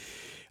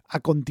A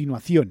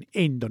continuación,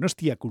 en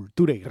Donostia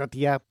Cultura y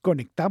Ratia,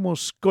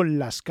 conectamos con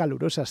las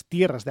calurosas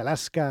tierras de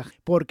Alaska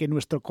porque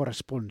nuestro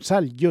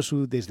corresponsal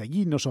Josu desde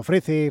allí nos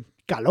ofrece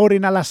Calor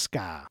en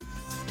Alaska.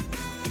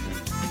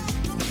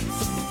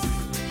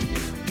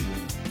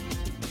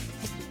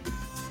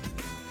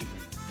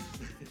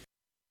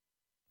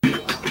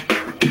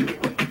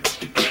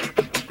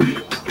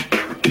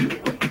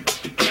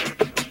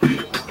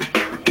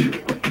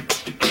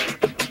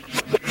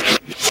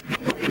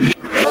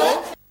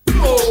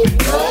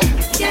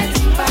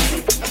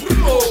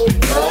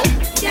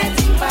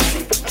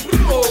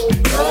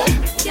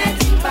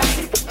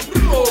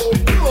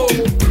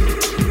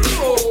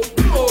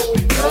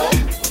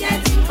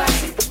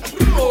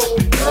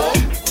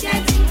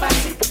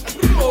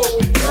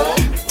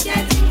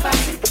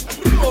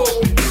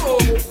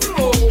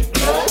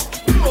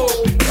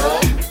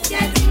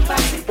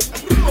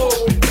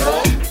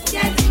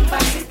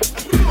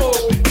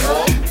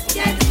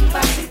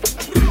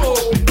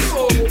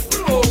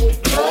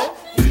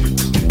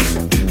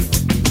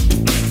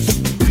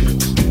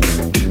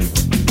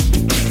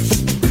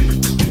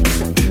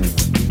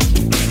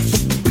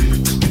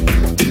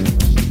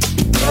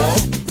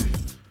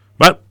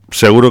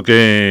 Seguro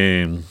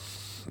que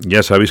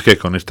ya sabéis que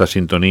con esta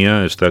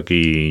sintonía está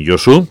aquí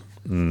Josu,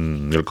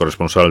 el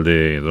corresponsal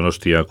de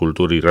Donostia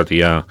Cultura y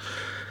Ratia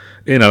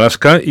en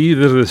Alaska, y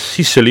desde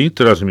Sicily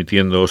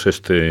transmitiéndoos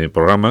este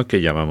programa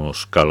que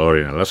llamamos Calor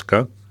en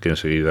Alaska, que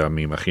enseguida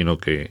me imagino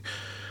que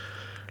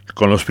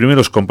con los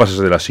primeros compases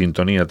de la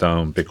sintonía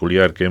tan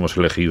peculiar que hemos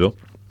elegido,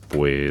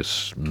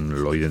 pues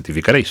lo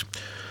identificaréis.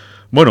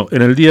 Bueno,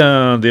 en el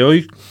día de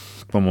hoy,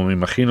 como me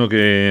imagino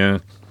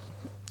que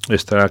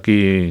estará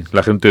aquí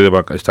la gente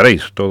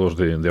estaréis todos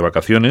de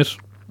vacaciones,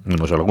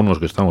 menos algunos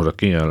que estamos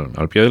aquí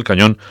al pie del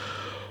cañón,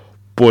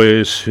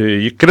 pues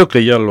creo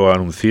que ya lo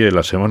anuncié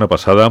la semana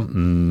pasada.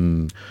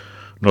 Nos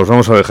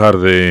vamos a dejar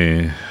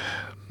de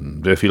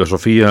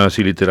filosofías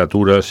y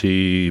literaturas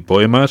y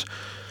poemas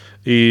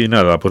y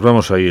nada, pues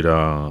vamos a ir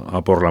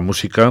a por la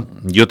música.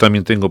 Yo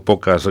también tengo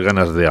pocas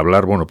ganas de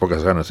hablar,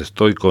 pocas ganas,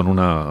 estoy con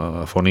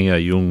una afonía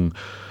y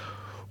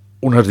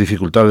unas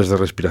dificultades de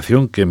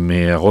respiración que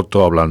me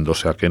agoto hablando, o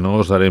sea que no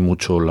os daré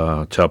mucho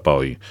la chapa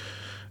hoy.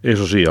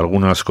 Eso sí,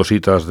 algunas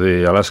cositas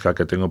de Alaska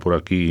que tengo por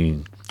aquí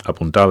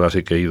apuntadas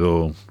y que he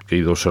ido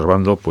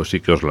observando, pues sí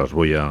que os las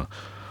voy a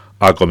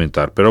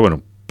comentar. Pero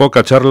bueno,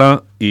 poca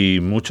charla y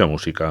mucha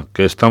música,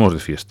 que estamos de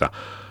fiesta.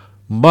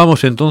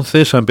 Vamos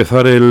entonces a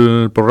empezar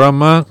el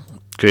programa,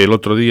 que el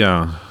otro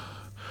día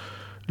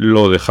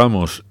lo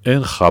dejamos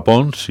en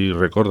Japón, si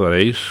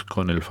recordaréis,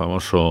 con el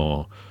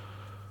famoso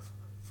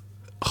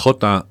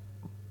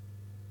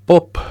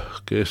J-Pop,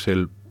 que es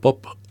el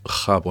pop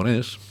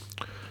japonés,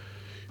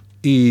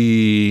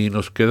 y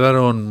nos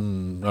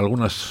quedaron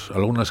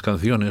algunas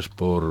canciones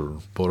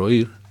por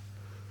oír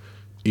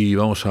y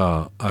vamos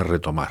a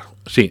retomar.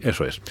 Sí,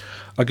 eso es.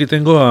 Aquí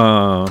tengo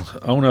a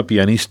una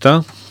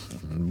pianista,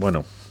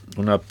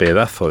 una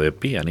pedazo de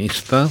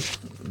pianista.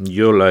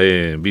 Yo la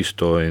he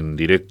visto en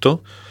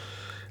directo.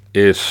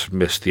 Es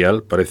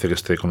bestial, parece que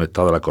esté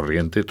conectada a la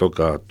corriente,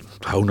 toca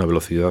a una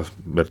velocidad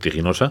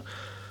vertiginosa.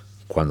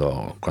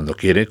 Cuando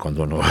quiere,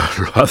 cuando no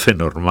lo hace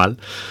normal.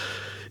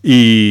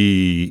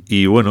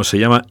 Y bueno, se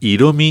llama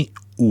Hiromi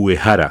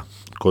Uehara,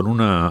 con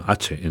una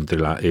H entre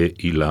la E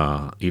y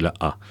la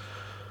A.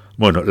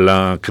 Bueno,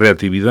 la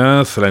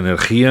creatividad, la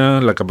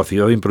energía, la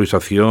capacidad de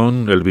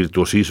improvisación, el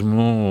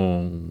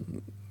virtuosismo,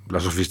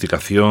 la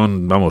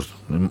sofisticación,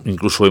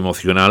 incluso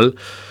emocional,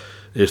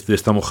 de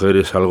esta mujer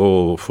es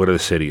algo fuera de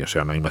serie. O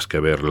sea, no hay más que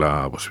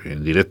verla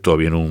en directo,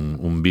 bien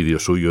un vídeo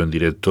suyo en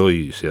directo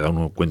y se da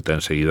uno cuenta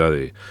enseguida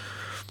de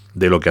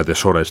lo que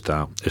atesora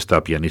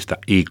esta pianista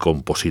y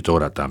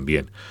compositora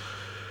también.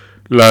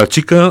 La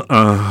chica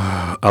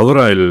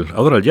adora el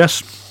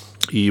jazz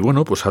y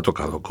bueno, pues ha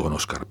tocado con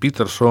Oscar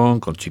Peterson,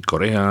 con Chick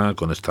Corea,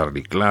 con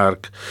Stanley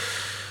Clarke,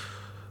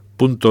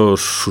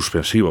 puntos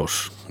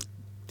suspensivos.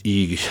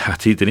 Y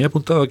así tenía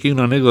apuntado aquí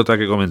una anécdota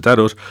que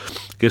comentaros,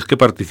 que es que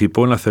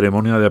participó en la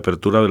ceremonia de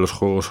apertura de los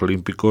Juegos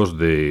Olímpicos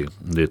de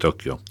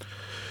Tokio.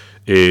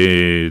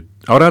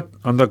 Ahora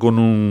anda con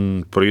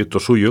un proyecto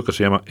suyo que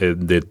se llama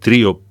The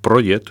Trio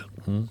Project,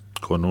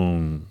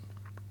 con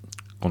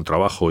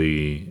trabajo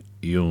y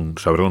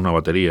una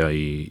batería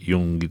y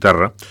un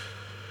guitarra.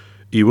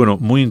 Y bueno,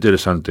 muy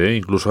interesante, ¿eh?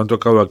 Incluso han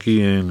tocado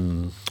aquí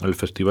en el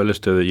festival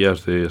de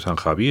jazz de San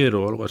Javier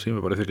o algo así,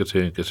 me parece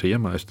que se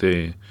llama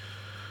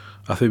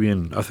hace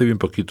bien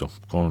poquito,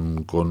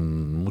 con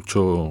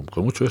mucho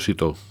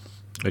éxito,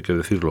 hay que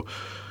decirlo.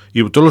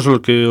 Y todos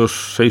los que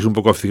os seáis un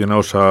poco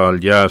aficionados al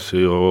jazz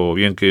o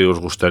bien que os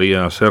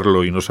gustaría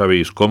hacerlo y no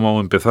sabéis cómo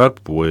empezar,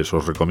 pues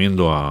os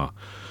recomiendo a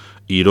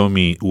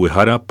Hiromi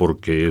Uehara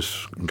porque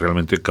es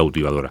realmente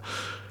cautivadora.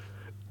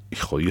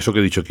 Hijo, y eso que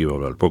he dicho que iba a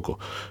hablar poco.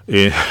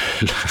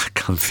 La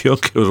canción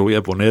que os voy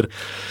a poner,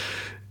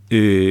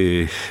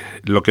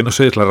 lo que no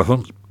sé es la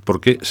razón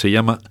por qué se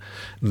llama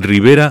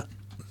Ribera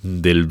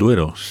del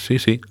Duero.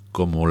 Sí,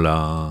 como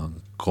la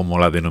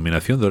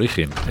denominación de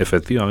origen,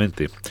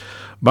 efectivamente.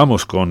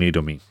 Vamos con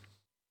Hiromi.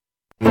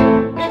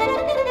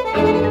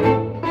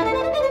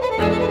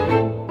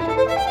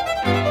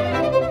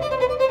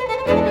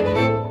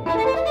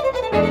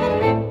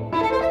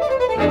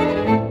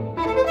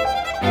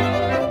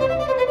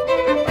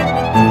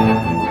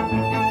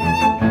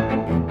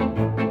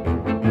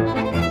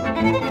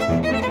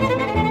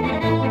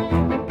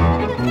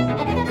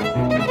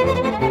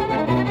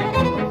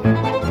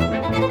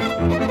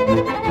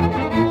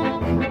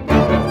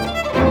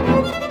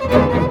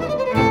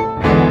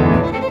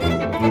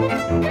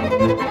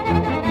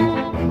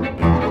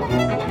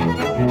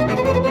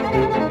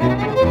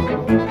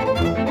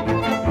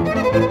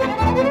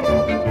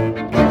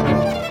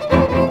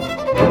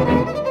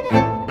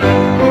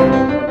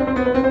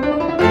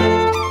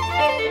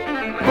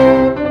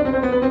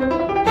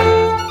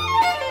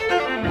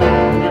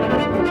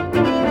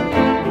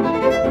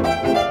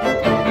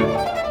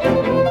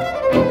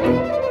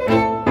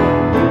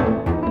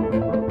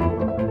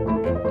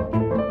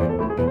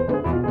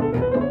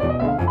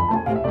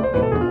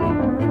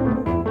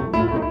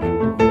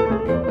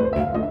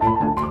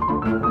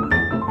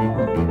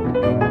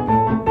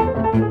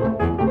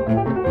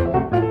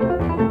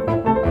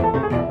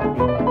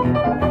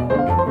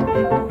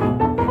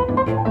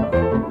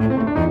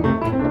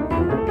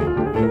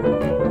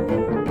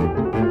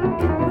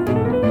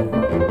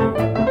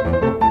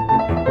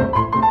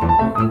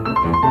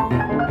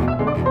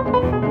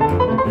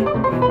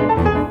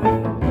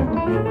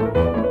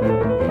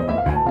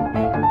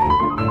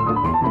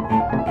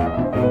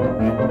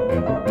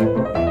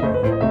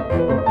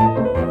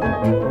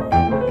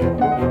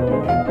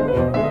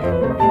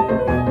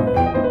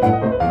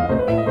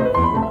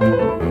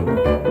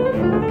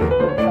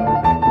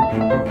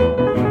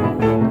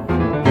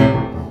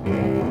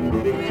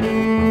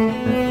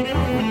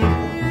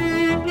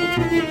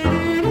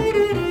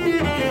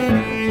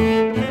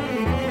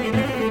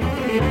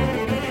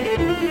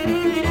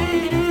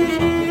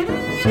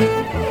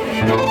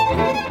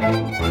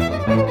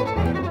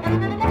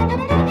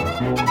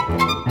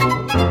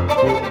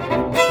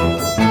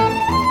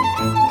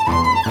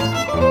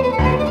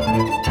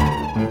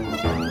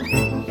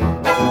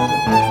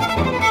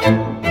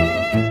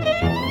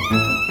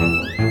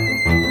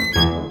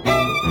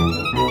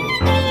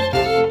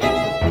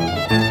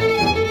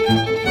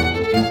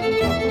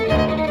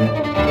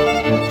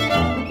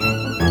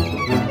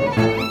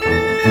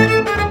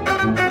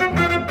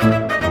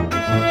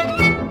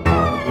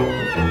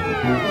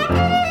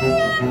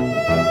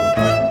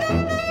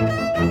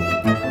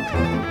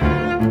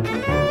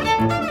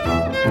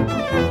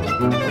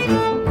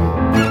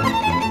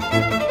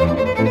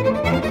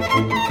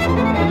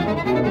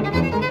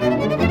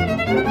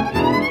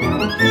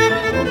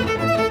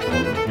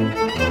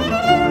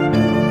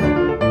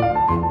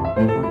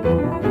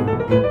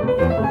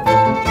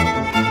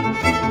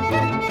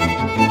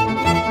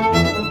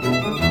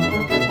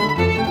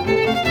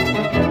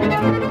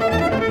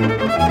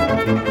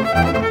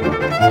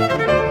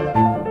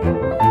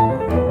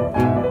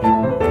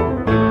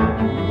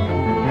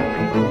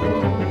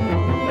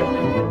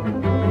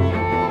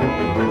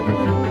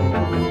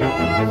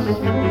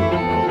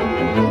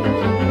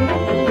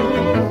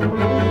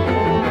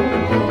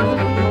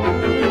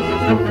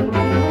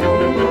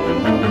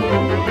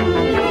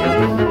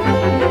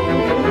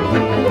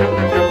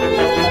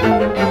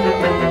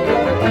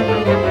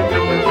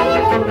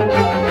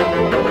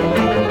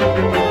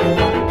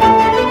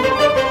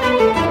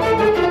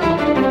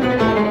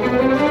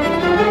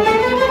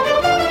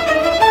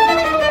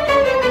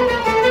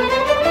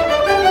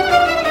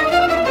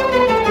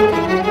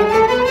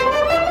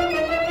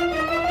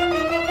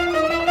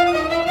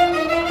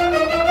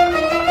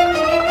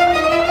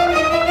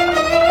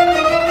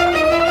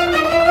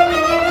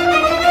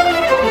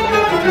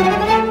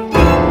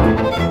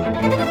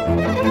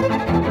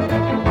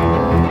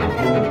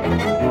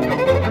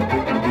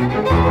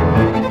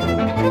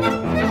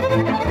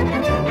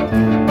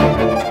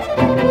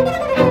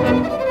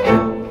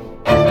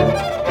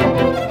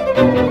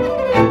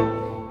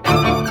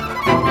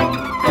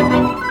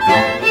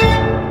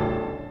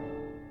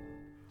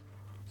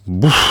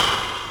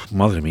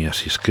 Madre mía,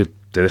 si es que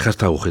te deja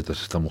hasta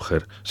agujetas esta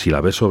mujer. Si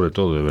la ves sobre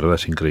todo, de verdad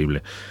es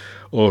increíble.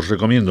 Os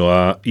recomiendo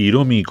a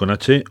Hiromi con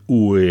H.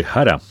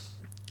 Uehara.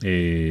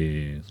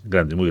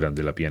 Grande, muy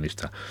grande la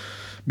pianista.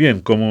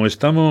 Bien, como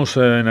estamos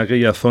en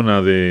aquella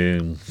zona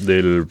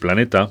del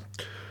planeta,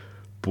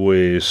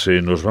 pues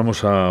nos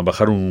vamos a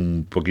bajar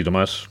un poquito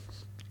más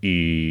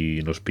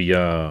y nos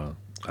pilla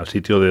al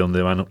sitio de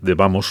donde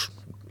vamos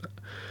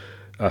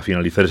a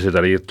finalizar ese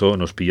trayecto,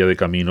 nos pilla de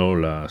camino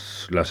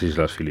las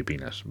Islas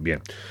Filipinas.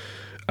 Bien,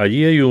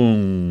 allí hay es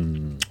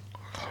un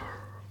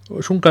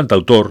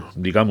cantautor,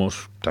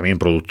 digamos, también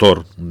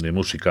productor de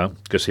música,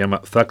 que se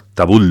llama Zac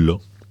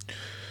Tabullo,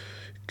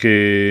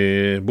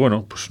 que,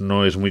 bueno, pues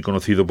no es muy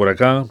conocido por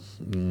acá.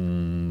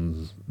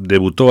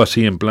 Debutó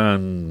así en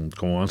plan,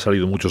 como han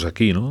salido muchos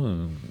aquí,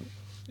 ¿no?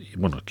 Y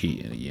bueno,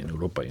 aquí y en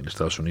Europa y en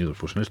Estados Unidos,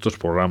 pues en estos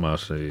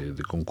programas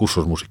de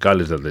concursos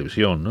musicales de la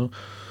televisión, ¿no?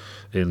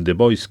 En The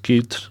Voice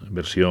Kids,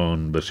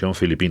 versión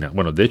filipina.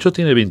 Bueno, de hecho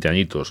tiene 20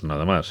 añitos,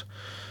 nada más.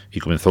 Y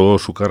comenzó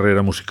su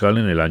carrera musical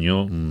en el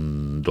año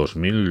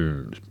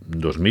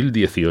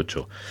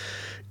 2018.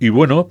 Y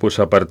bueno, pues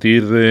a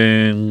partir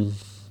del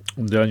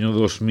año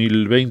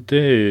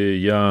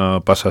 2020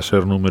 ya pasa a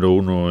ser número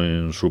 1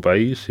 en su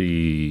país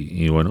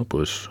y bueno,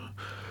 pues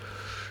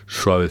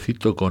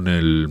suavecito con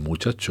el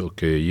muchacho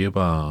que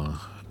lleva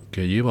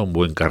un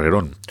buen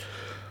carrerón.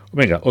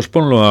 Venga, os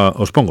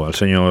pongo al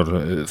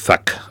señor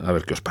Zac, a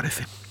ver qué os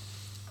parece.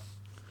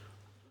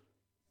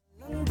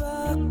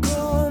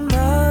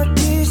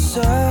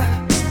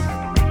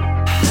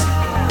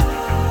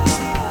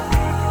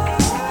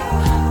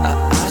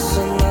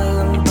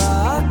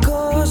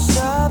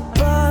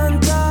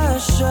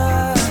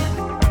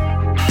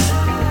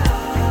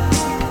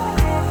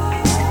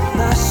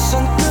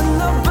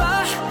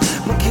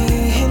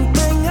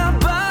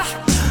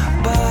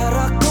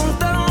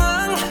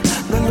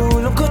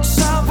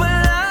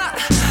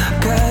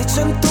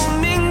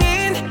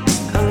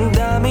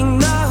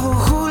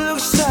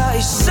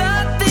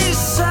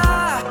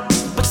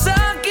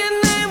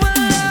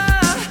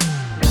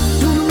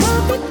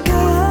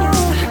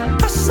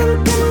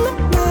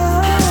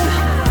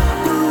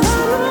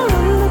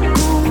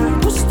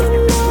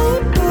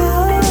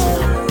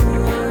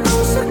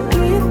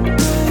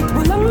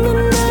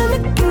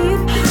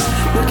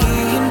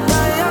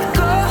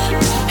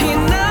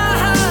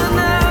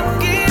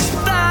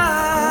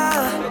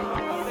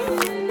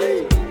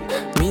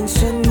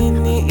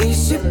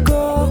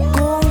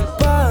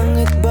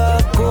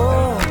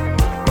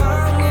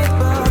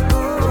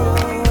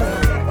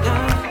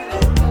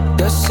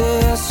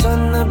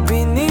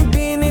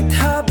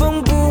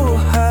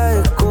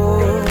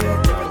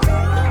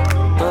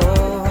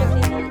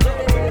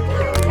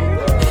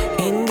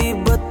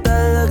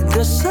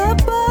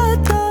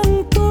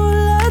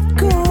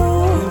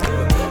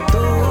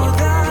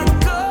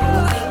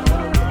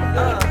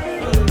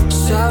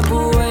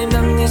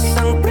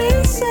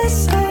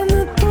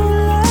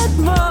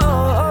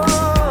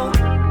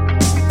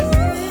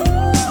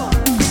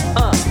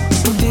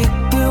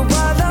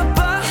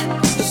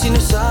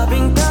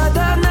 Sinasabing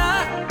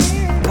dadana,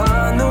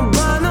 paano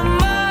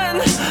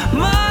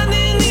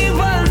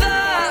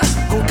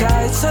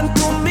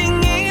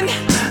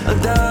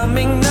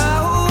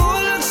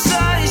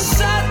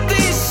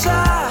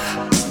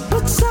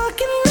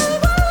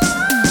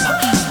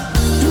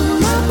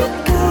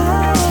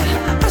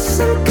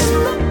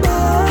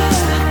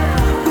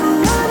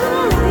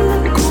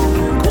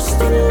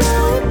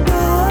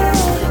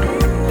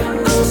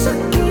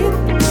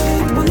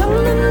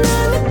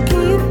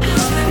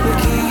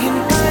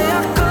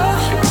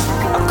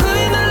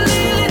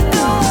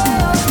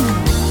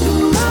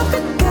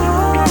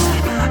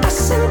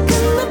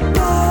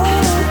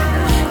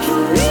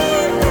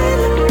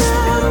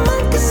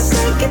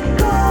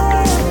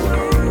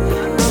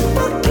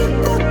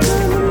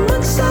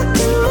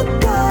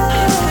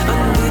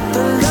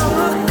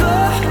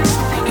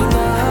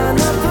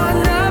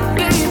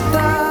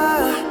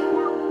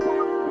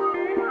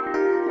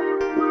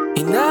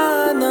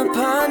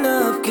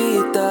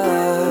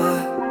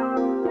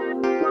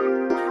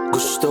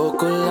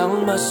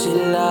nang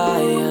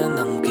masilayan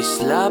ang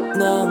kislap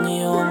ng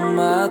iyong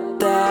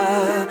mata.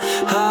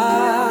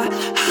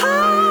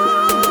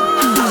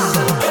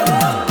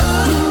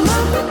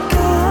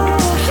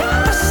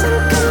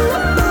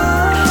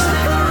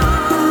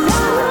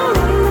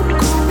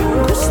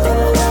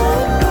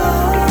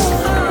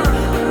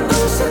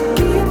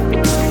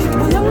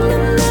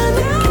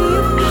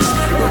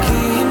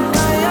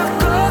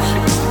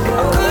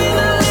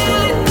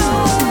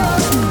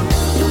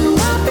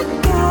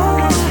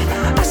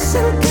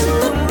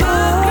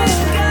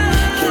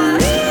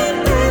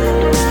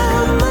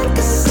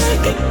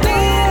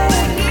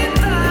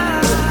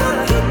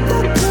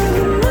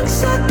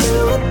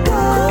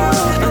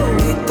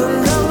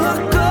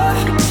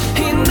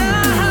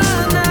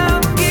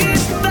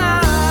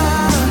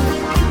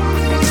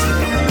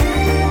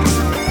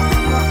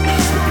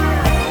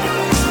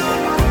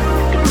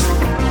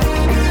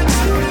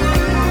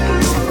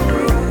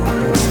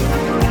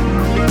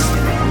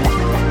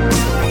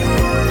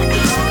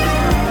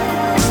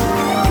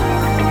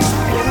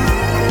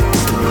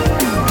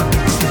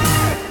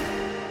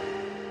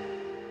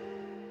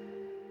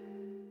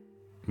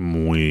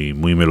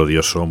 Muy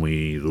melodioso,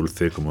 muy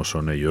dulce, como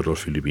son ellos los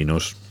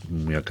filipinos,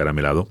 muy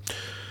acaramelado,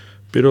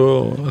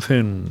 pero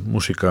hacen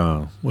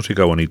música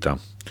bonita,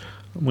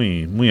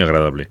 muy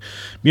agradable.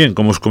 Bien,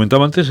 como os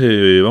comentaba antes,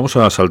 vamos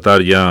a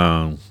saltar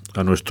ya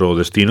a nuestro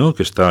destino,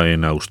 que está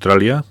en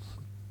Australia,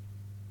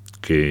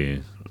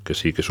 que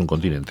sí, que es un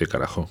continente,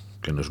 carajo,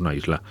 que no es una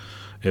isla,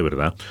 es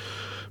verdad.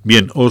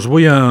 Bien, os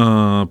voy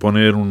a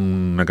poner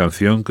una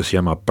canción que se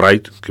llama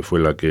Pride, que fue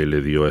la que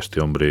le dio a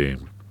este hombre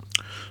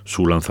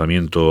su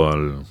lanzamiento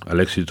al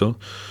éxito,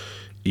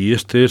 y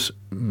este es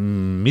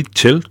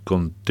Mitchell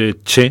con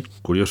TC,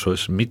 curioso,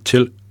 es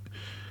Mitchell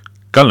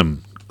Cullum,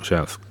 o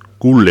sea,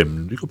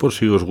 Cullum, digo por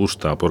si os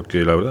gusta,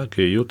 porque la verdad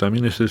que yo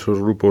también es de esos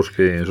grupos,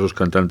 esos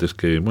cantantes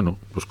que, bueno,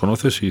 los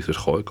conoces y dices,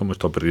 joder, ¿cómo he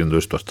estado perdiendo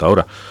esto hasta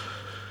ahora?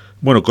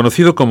 Bueno,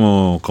 conocido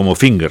como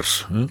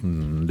fingers,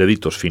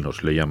 deditos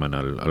finos le llaman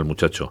al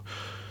muchacho.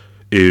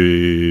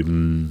 ¿Qué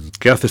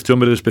hace este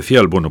hombre de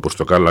especial? Bueno, pues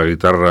tocar la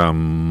guitarra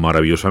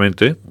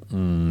maravillosamente,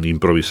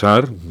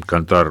 improvisar,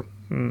 cantar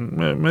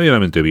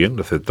medianamente bien,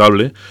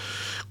 aceptable.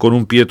 Con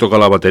un pie toca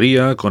la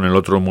batería, con el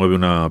otro mueve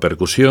una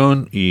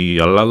percusión y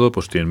al lado,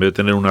 pues en vez de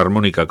tener una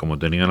armónica como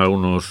tenían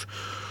algunos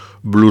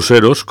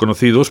blueseros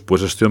conocidos,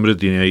 pues este hombre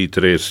tiene ahí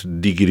 3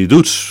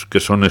 digiriduts, que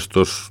son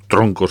estos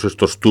troncos,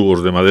 estos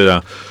tubos de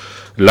madera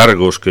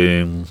largos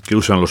que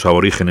usan los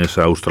aborígenes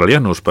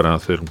australianos para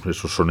hacer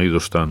esos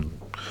sonidos tan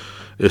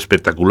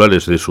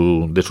espectaculares de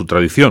su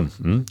tradición.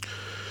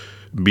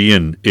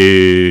 Bien,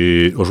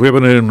 os voy a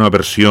poner una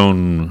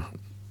versión,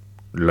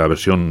 la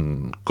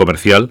versión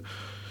comercial,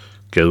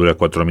 que dura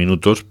 4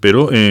 minutos,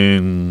 pero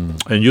en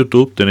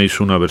YouTube tenéis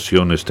una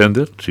versión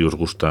extended, si os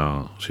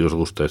gusta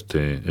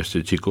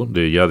este chico,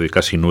 de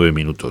casi 9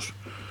 minutos,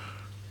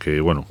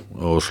 que bueno,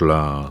 os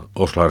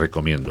la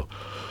recomiendo.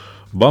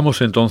 Vamos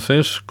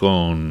entonces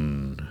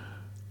con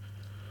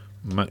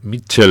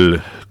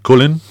Mitchell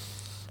Cullum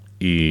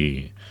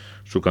y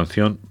su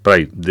canción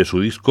Pride, de su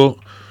disco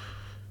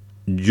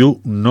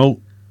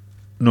Know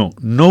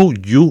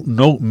You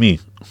Know Me.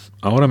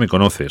 Ahora me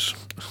conoces.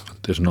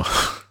 Antes no.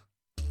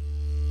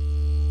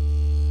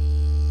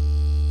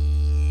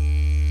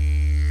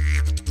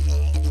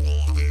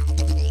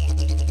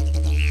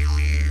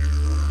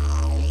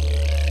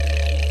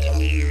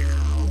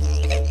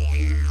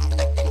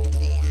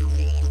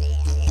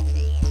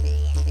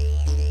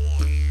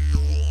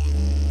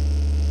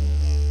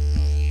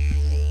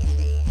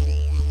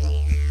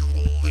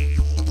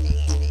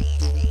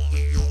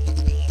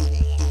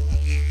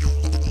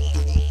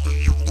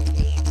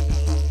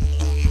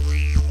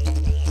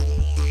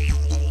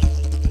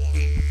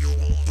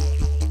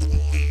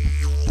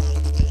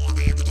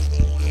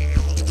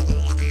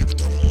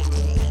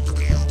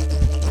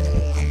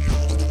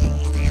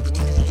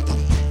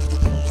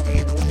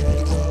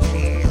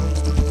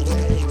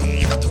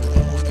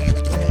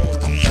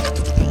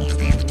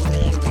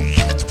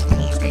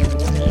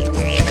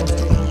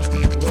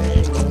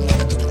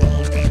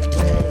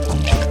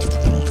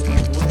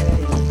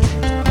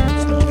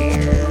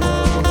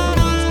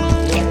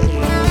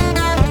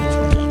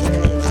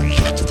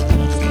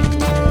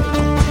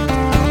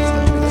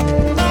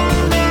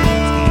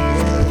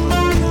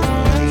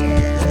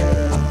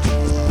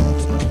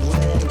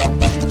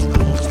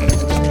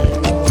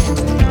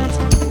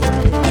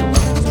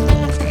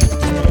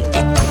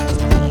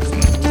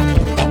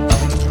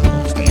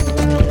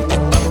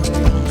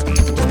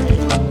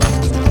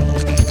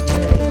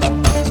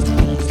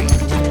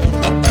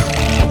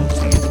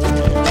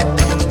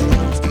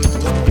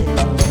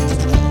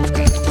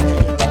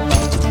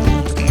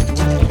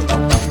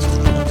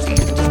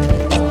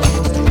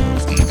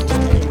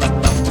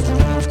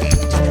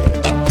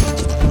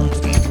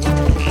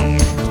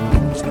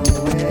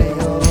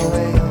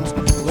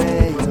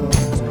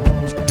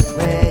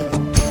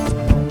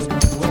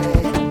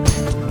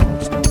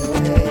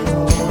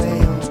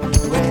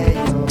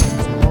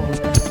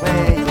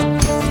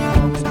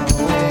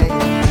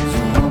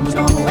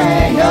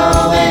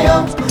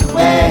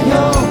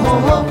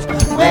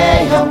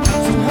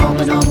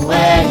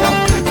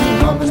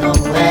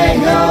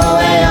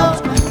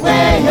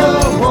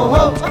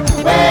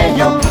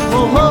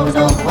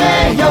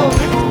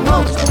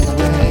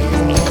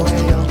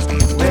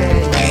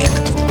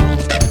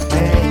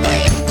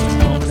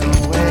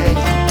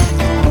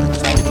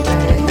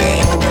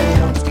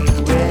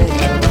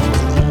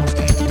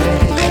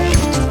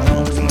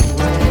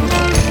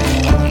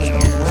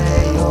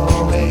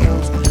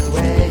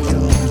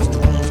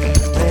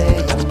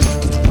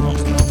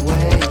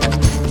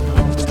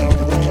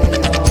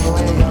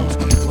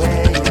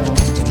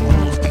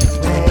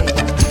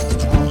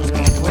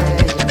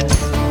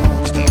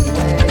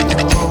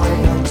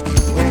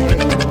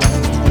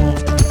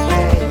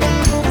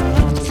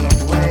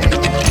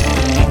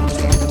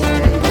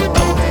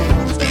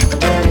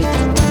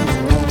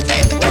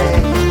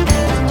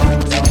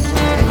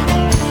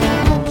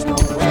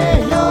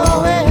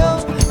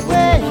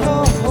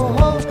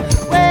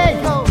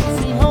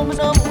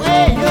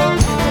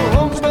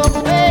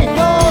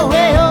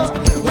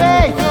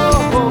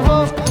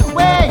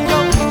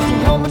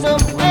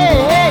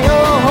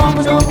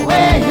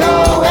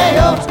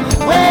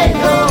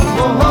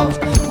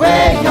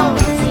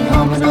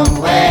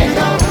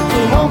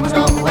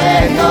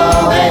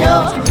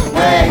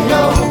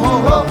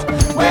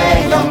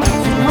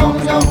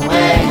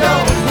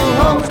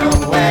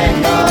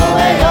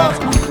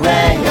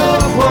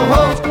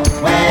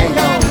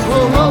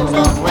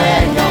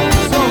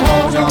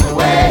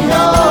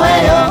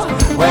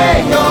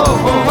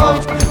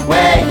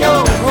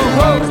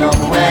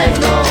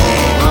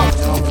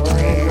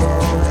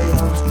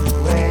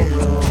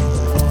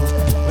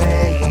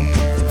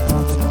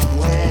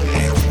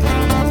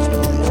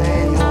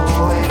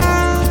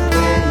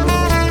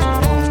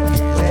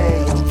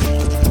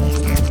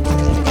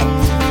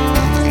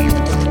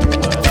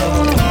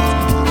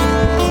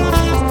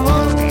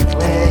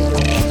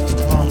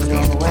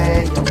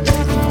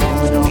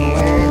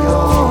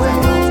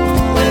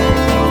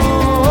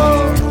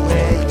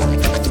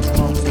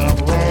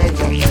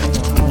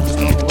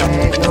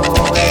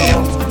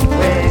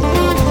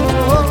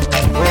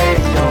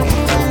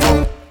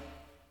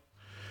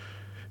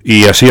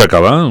 Y así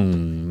acaba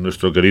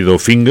nuestro querido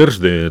Fingers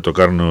de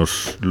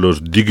tocarnos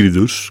los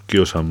Digridus. ¿Qué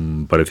os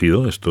han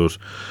parecido estos?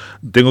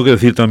 Tengo que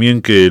decir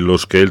también que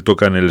los que él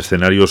toca en el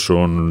escenario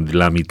son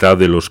la mitad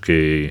de los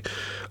que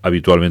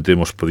habitualmente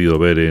hemos podido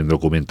ver en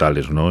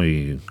documentales, ¿no?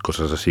 Y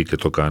cosas así que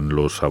tocan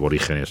los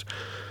aborígenes.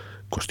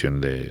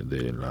 Cuestión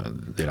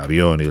del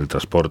avión y del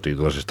transporte y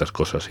todas estas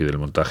cosas y del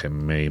montaje,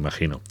 me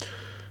imagino.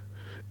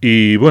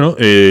 Y bueno,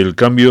 el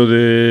cambio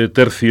de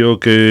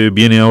tercio que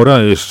viene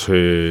ahora es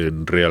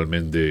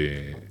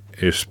realmente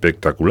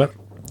espectacular.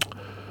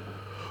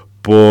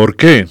 ¿Por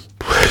qué?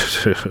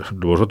 Pues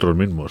vosotros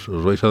mismos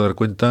os vais a dar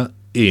cuenta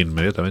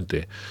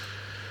inmediatamente.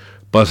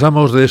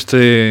 Pasamos de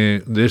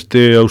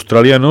este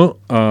australiano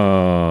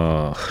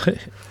a...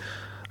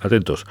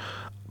 atentos.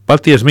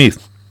 Patti Smith,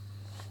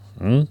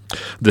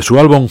 de su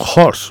álbum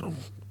Horse,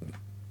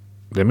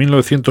 de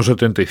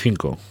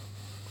 1975.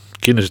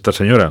 ¿Quién es esta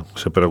señora?,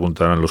 se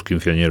preguntarán los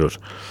quinceañeros.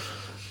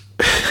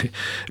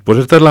 Pues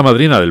esta es la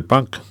madrina del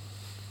punk.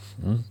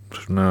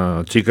 Es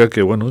una chica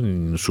que, bueno,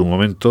 en su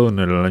momento, en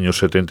el año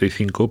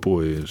 75,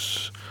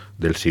 pues,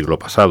 del siglo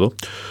pasado,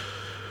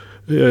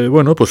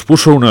 bueno, pues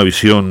puso una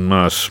visión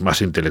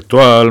más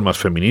intelectual, más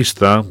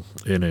feminista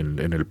en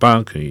el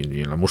punk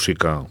y en la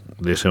música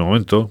de ese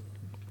momento.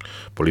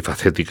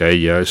 Polifacética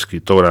ella,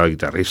 escritora,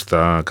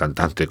 guitarrista,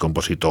 cantante,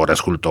 compositora,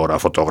 escultora,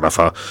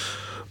 fotógrafa.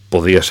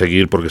 Podría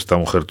seguir porque esta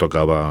mujer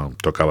tocaba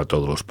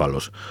todos los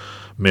palos.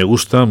 Me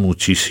gusta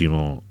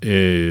muchísimo,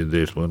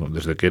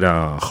 desde que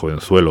era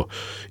jovenzuelo.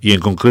 Y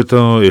en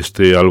concreto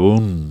este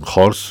álbum,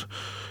 Horse,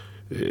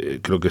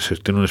 creo que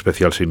tiene un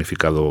especial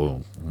significado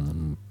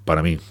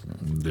para mí,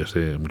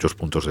 desde muchos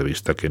puntos de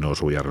vista que no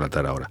os voy a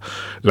relatar ahora.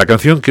 La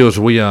canción que os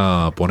voy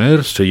a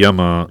poner se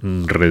llama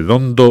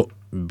Redondo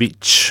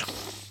Beach.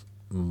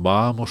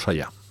 Vamos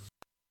allá.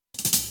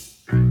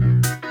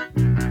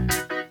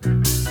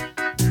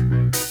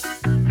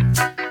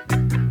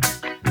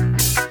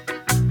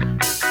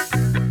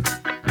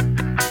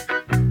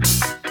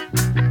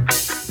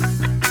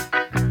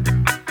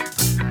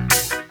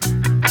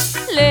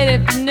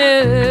 Late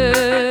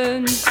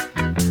afternoon,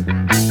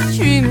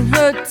 Dreaming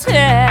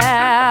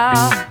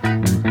Hotel.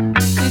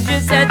 We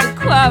just had to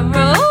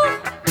quarrel,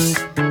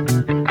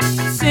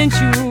 sent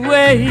you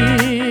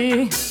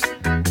away.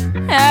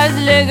 I was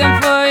looking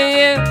for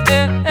you.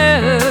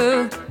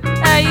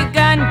 How you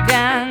gone?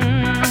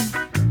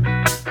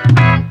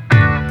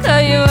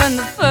 Call you on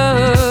the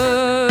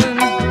phone,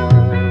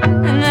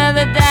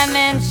 another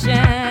dimension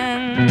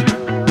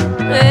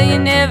where you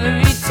never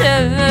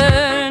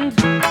returned.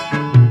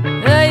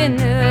 Oh, you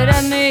know what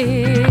I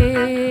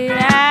mean.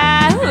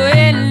 I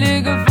went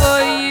looking for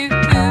you.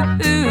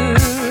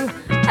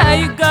 How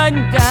you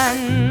gone?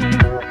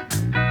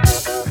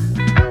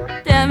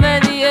 Down by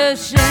the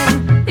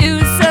ocean, it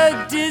was so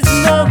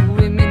dismal.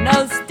 Women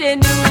all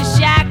standing with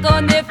shock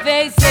on their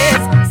faces.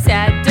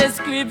 Sad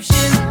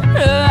description.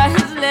 Oh, I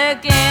was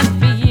looking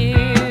for you.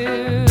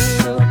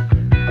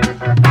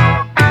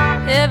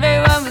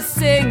 Everyone was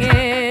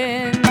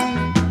singing.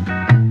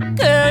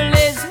 Girl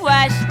is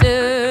washed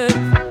up.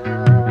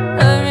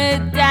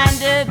 Down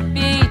the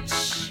beach,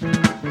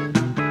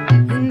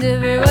 and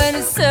everyone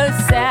is so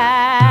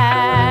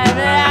sad.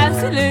 I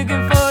was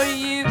looking for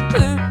you.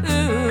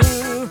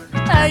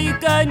 How you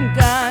gone?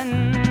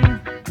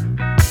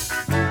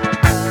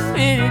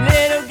 Pretty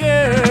little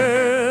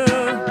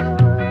girl.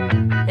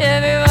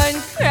 Everyone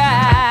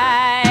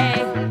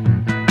cried.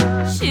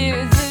 She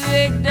was a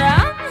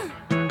victim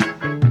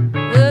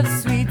of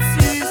sweet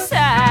suicide.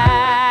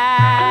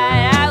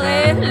 I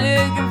went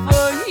looking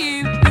for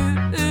you.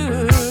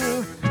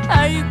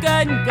 How you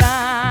gone?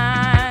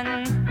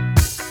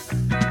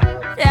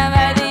 Down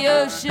by the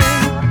ocean,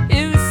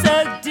 it was so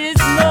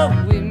dismal.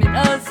 Women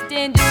all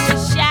standing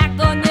with shock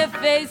on their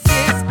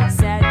faces.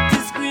 Sad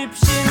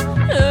description.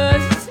 I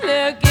was just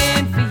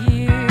looking for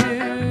you.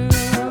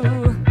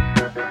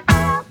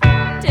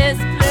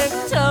 Test clerk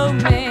told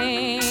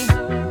me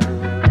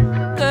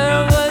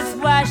girl was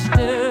washed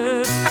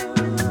up,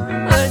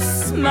 a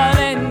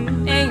smiling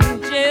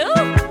angel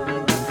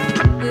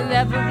with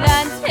apple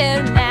blonde hair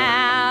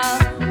now.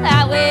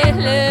 I went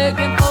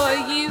looking for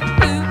you.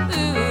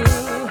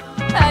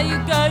 How you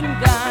gone?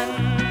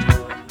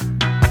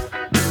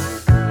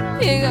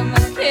 Pick up my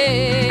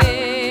key,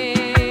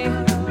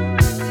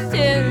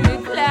 didn't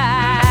reply.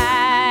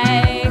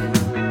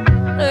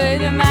 Went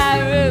to my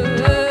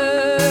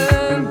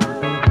room,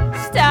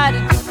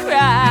 started to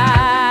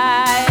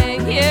cry.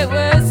 It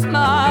was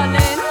small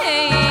and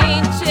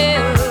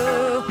angel.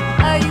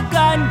 How you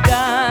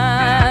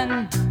gone?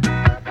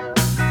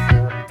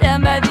 Down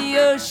by the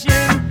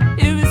ocean,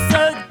 it was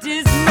so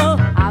dismal.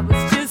 I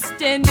was just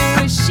standing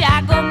with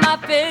shock on my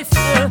face.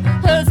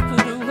 Hers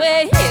put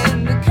away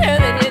in the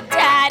curly hair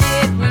tied.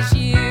 It was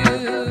you.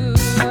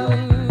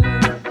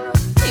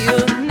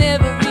 You'll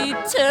never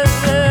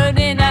return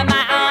into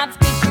my arms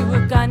 'cause you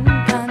were gone.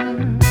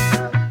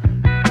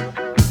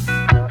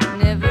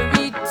 Never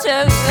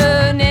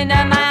return into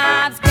my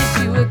arms 'cause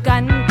you were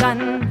gone.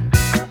 Gone.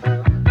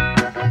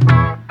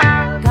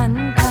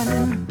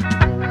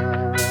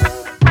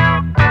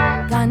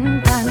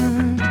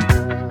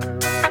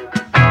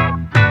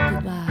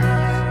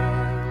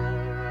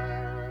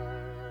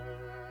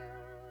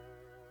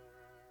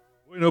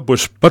 Bueno,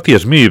 pues Patti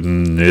Smith,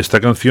 esta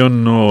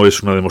canción no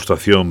es una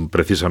demostración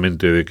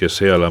precisamente de que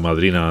sea la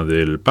madrina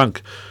del punk,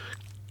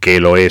 que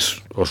lo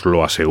es, os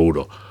lo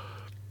aseguro.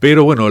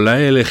 Pero bueno,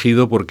 la he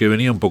elegido porque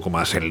venía un poco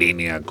más en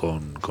línea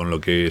con lo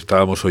que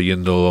estábamos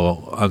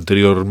oyendo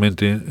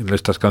anteriormente en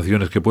estas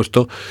canciones que he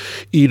puesto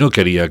y no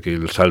quería que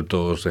el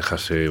salto os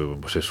dejase,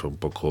 pues eso, un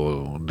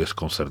poco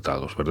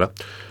desconcertados, ¿verdad?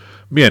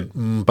 Bien,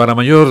 para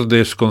mayor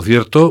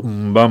desconcierto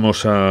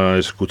vamos a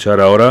escuchar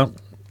ahora,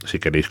 si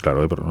queréis,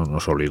 claro, pero no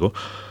os obligo,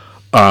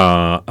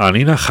 a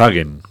Nina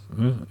Hagen,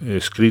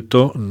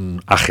 escrito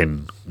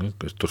Hagen.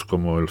 Esto es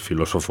como el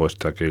filósofo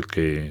aquel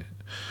que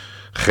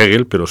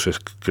Hegel, pero se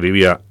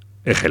escribía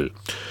Hegel.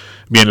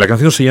 Bien, la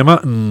canción se llama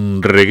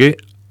Reggae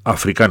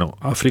Africano,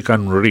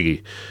 African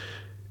Reggae.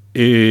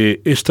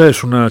 Esta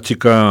es una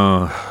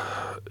chica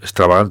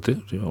extravagante,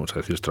 sí, vamos a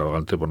decir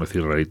extravagante por no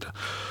decir rarita.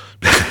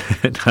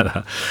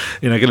 Nada,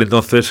 en aquel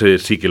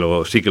entonces sí que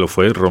lo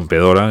fue,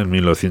 rompedora en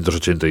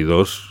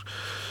 1982,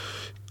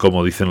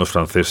 como dicen los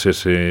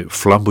franceses,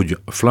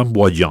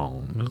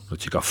 flamboyant, una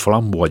chica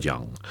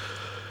flamboyant.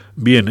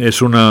 Bien,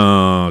 es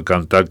una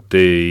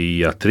cantante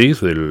y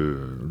actriz del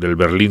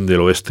Berlín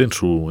del Oeste en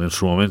su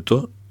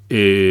momento.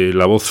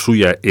 La voz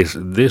suya es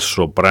de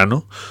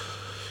soprano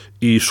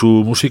y su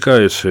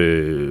música es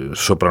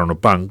soprano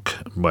punk.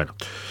 Bueno,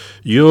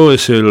 yo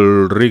es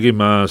el reggae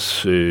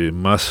más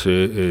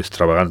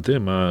extravagante,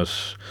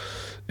 más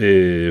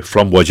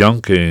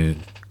flamboyant que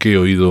he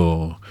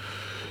oído.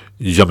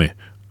 Jamais.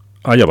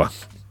 Allá va.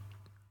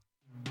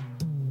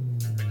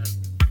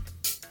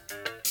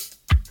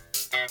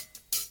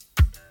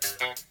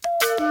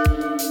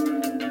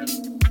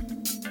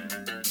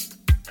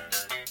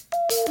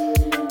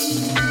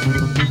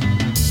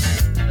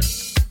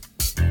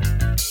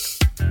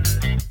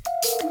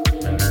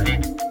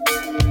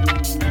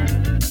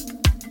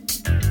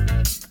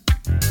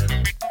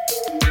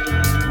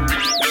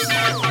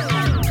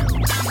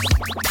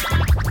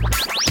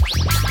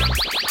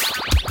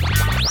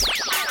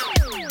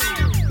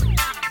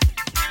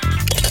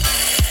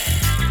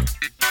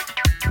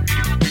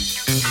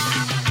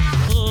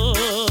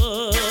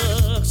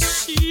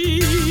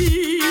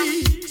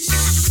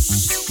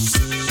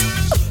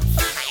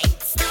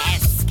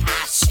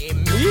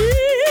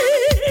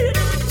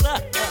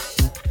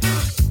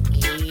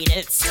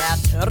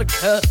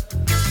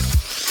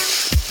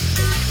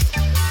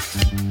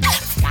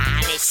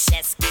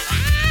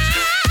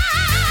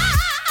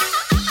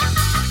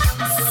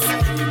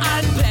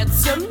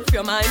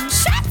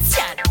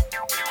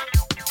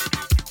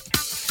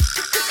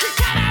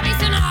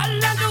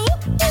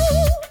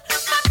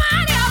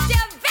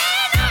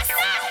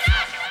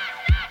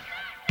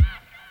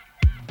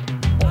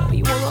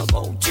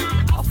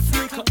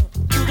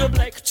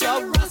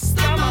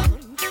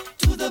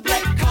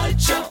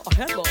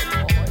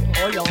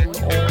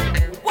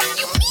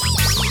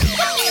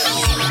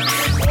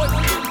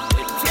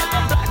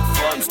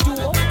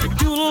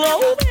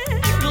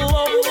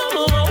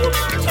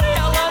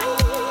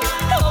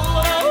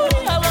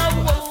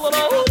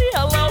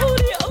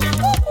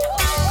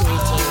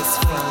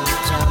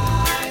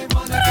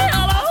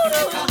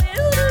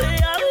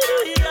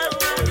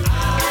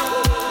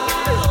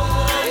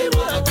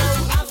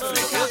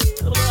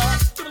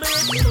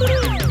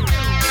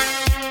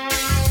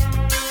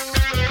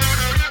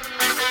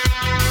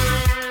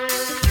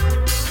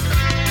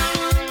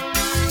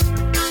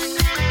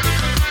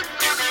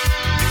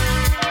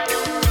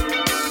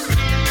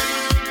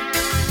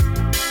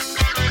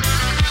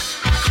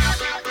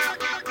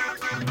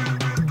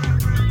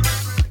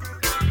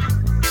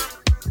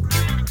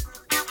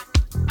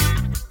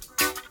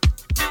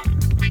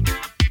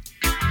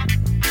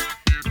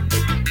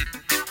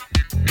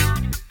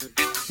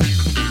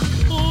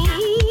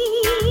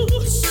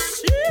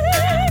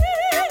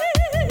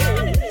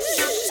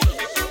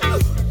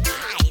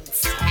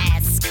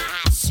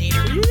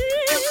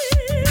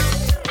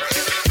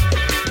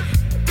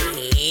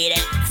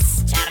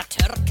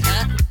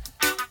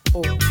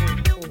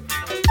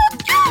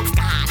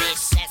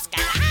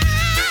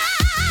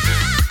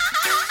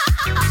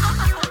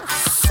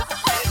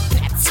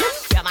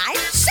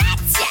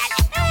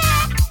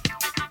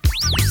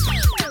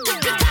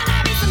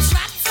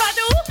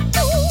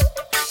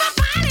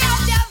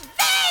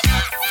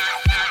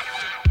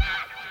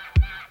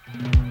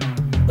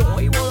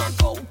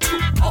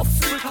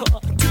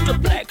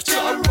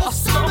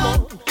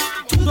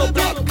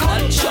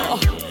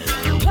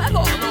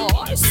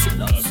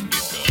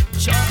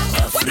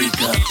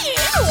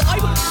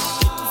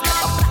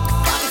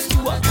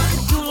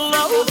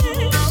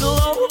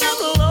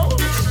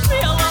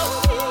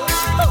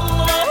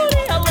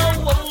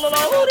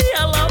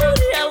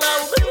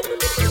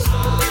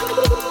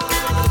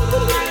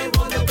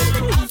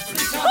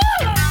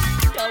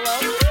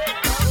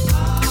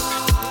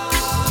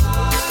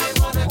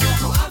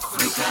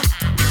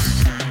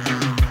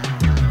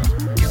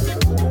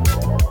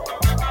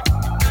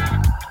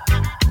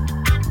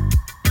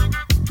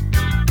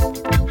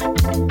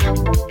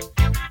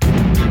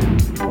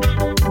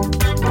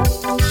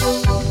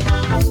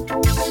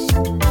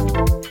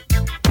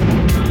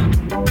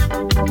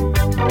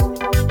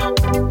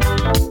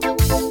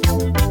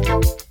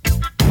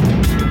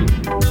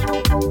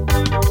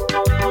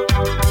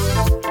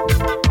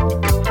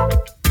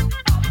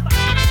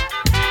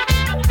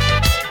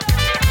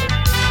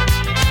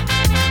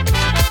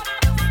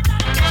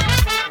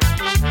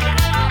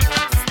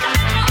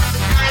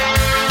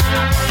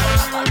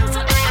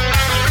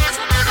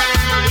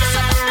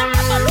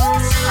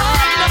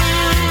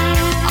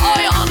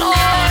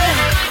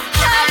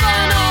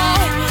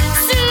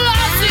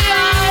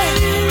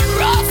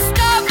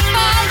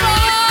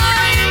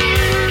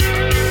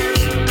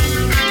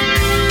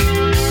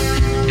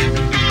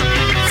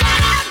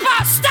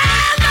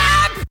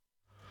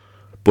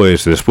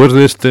 Pues después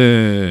de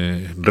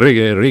este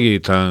reggae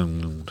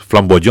tan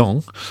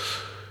flamboyant,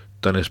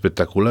 tan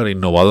espectacular e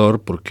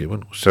innovador, porque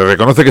bueno, se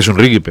reconoce que es un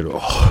reggae, pero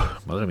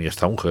madre mía,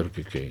 esta mujer,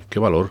 qué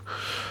valor.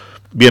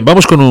 Bien,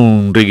 vamos con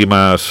un reggae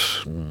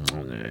más,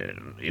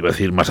 iba a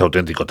decir más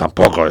auténtico,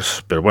 tampoco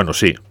es, pero bueno,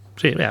 sí,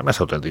 más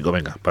auténtico,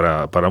 venga,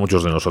 para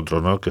muchos de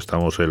nosotros, ¿no? Que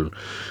estamos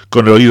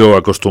con el oído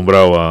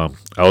acostumbrado a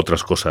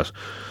otras cosas.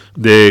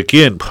 ¿De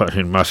quién? Pues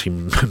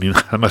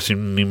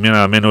ni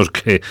nada menos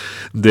que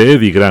de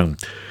Eddie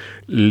Grant.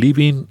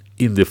 Living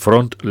in the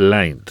Front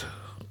Line.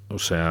 O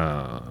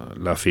sea,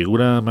 la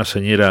figura más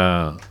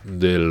señera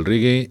del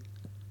reggae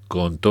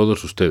con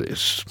todos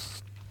ustedes.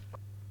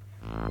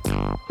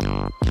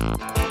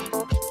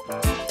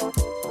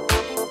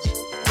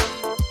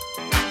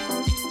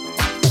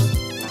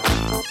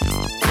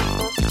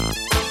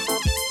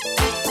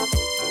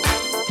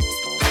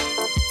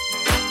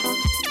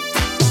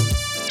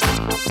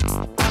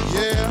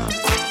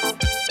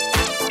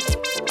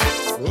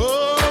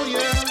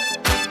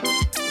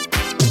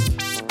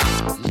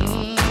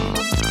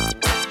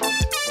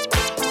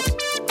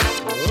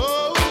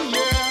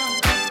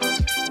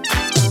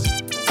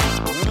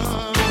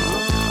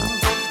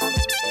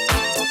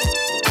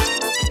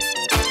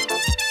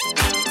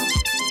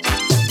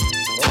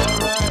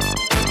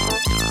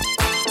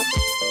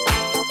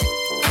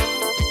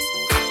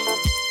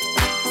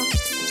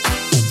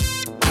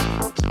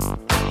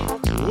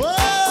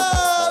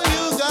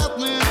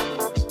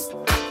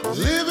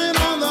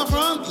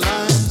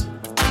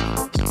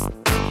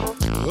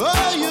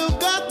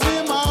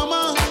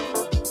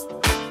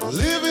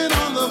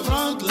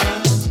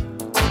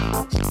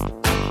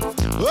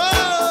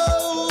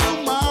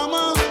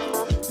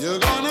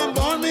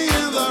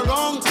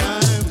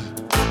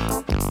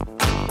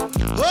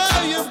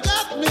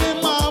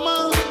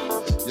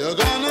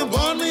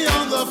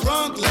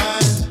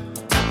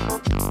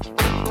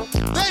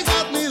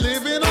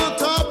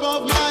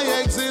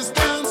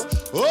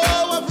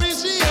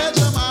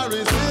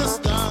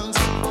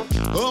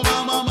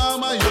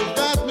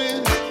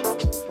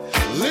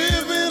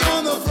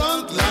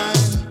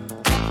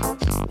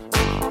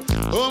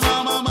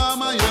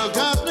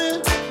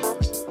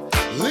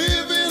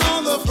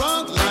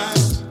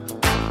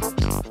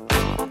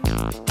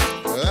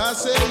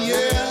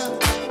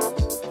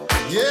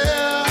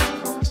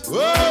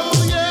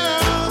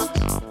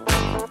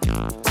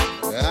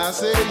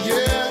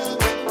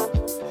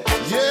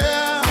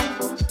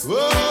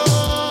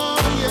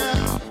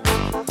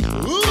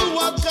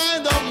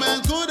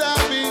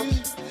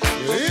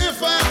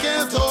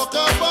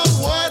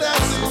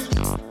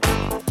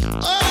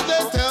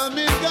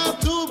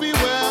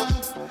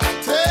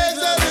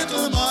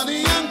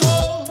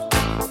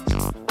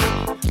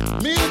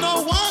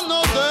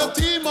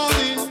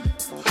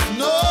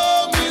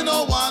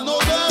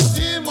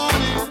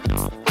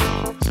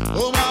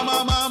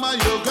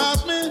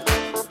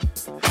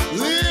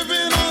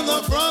 Living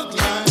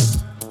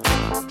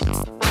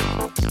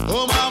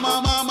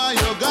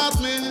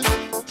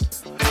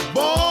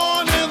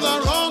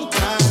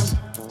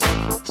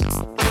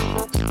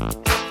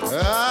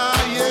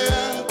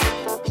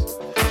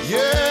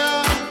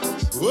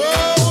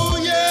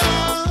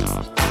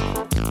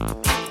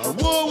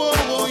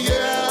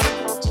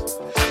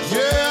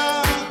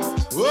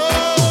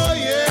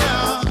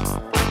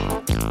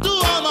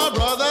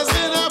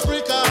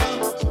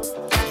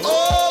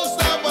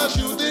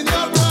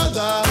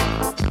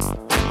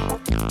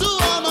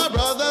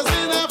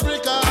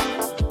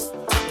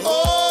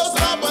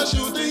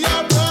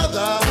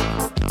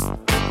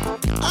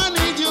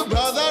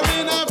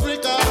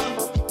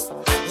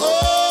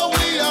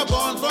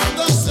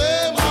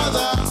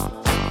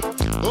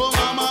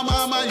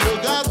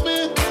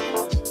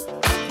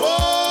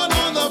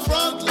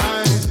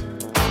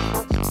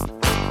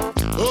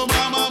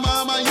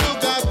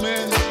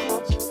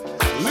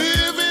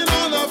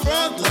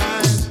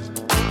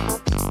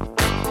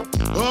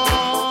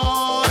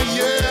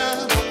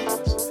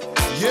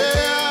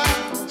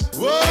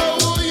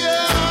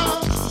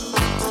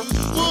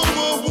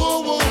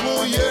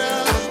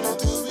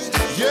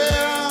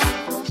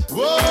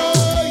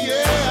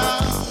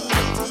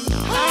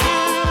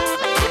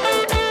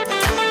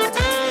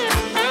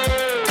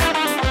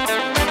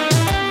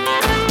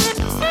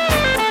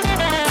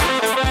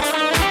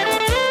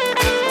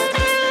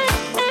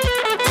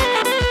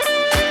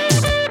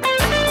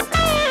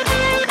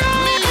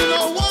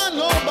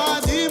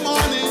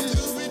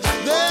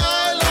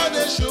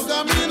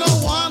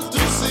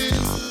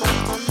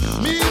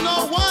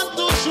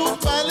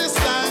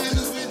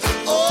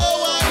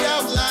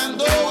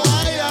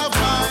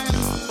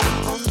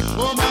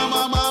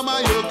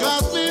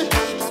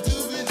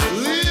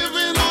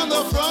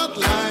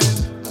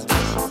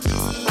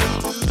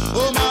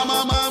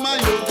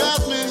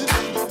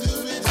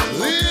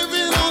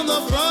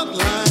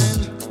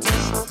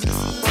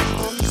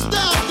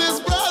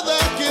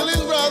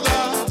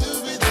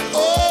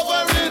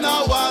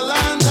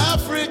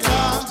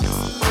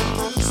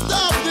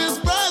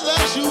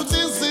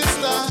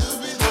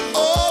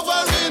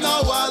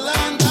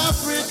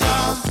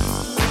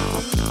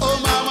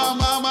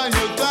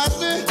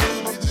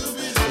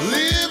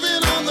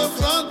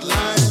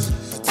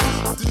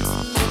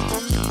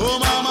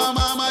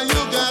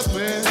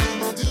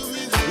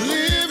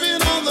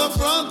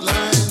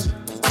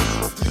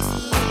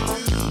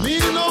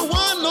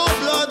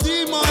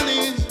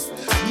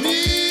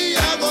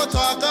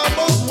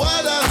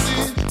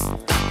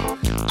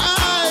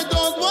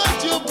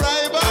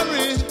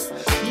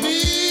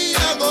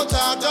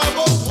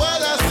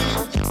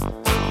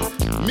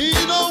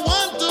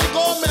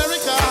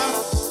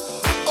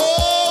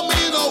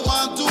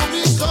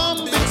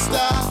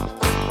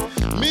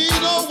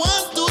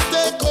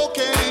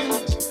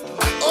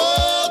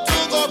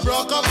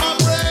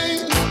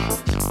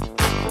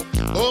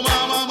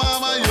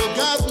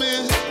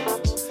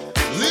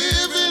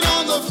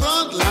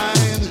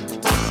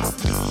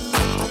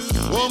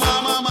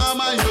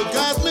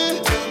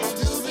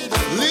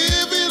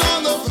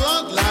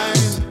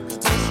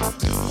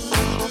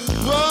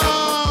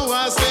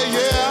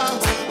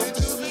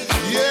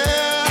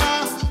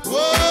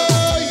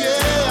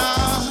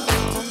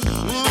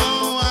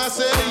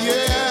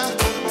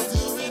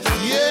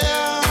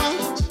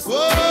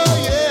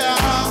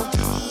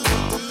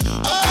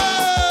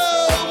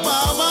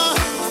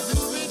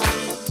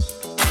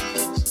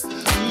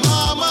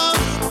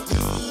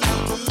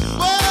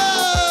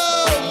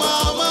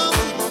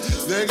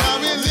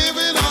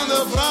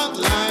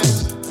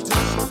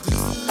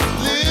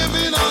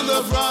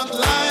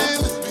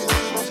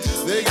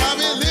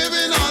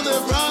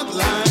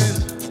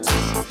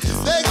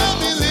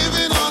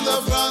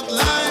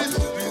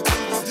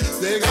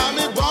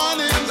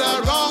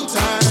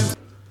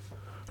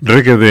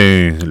Reggae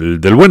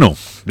del bueno,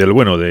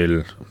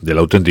 del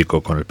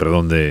auténtico, con el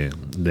perdón de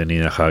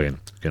Nina Hagen,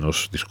 que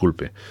nos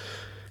disculpe,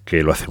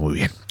 que lo hace muy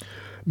bien.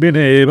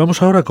 Bien,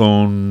 vamos ahora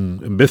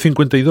con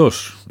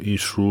B52 y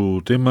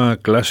su tema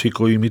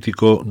clásico y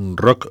mítico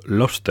Rock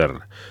Lobster.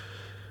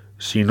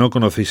 Si no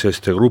conocéis a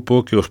este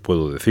grupo, ¿qué os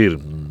puedo decir?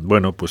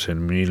 Bueno, pues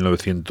en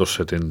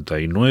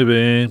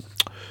 1979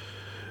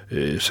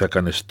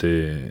 sacan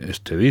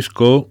este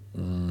disco,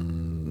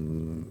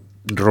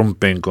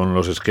 rompen con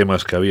los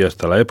esquemas que había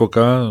hasta la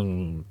época,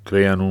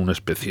 crean una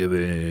especie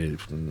de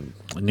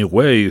new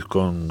wave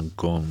con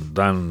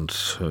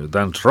dance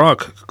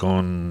rock,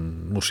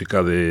 con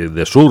música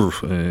de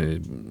surf,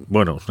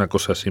 bueno, una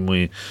cosa así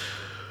muy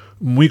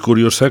muy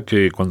curiosa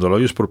que cuando lo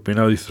oyes por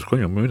primera vez dices,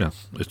 coño, mira,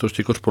 estos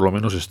chicos por lo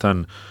menos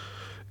están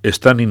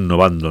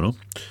innovando, ¿no?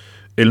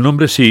 El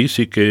nombre sí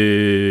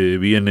que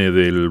viene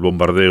del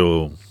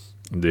bombardeo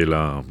de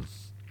la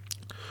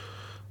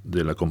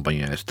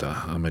compañía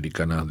esta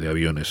americana de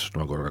aviones, no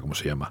me acuerdo cómo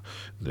se llama,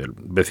 del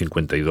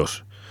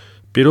B-52.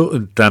 Pero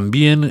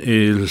también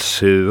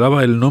se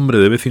daba el nombre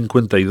de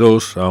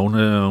B-52 a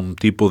un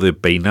tipo de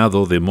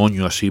peinado, de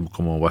moño así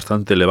como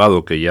bastante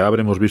elevado, que ya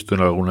habremos visto en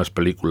algunas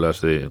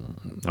películas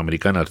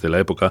americanas de la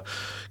época,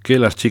 que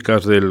las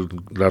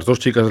dos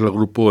chicas del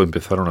grupo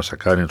empezaron a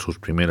sacar en sus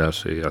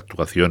primeras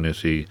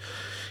actuaciones y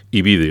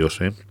vídeos.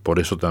 Por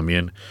eso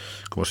también,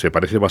 como se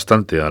parece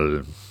bastante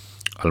al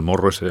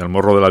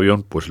morro del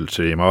avión, pues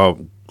se llamaba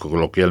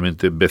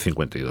coloquialmente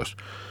B-52.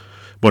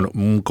 Bueno,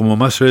 como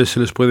más se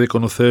les puede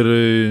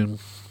conocer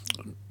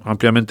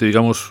ampliamente,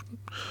 digamos,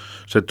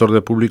 sector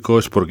de público,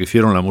 es porque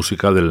hicieron la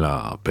música de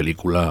la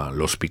película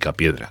Los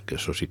Picapiedra, que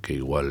eso sí que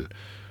igual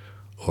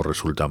os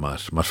resulta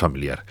más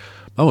familiar.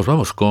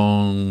 Vamos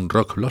con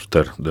Rock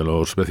Lobster de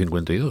los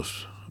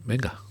B-52.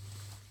 Venga.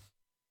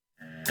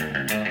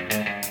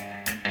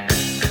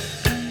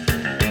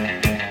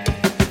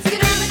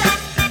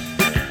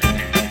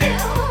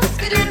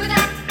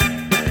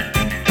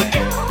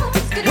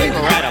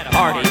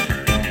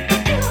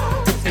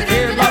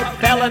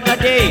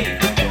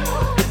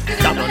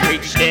 Someone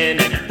reached in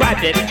and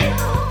grabbed it.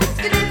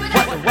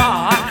 Was a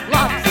rock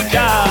lobster.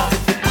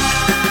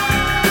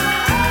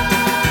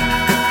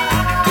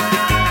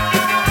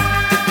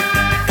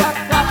 Rock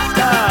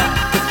lobster.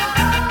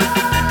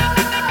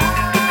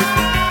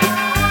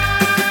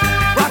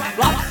 Rock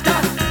lobster.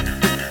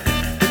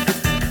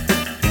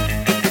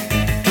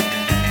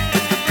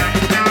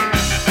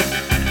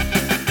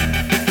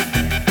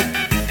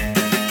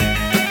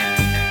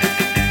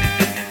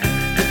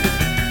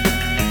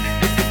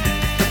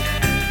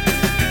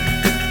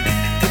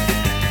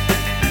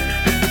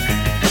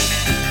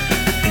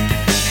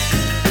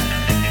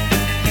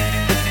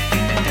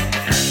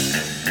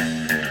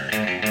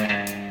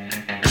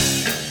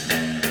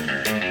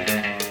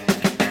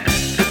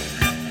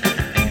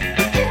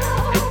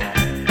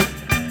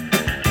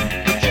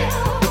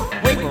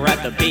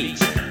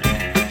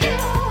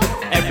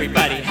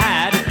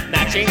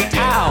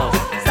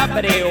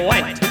 Somebody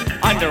went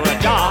under a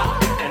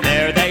dock, and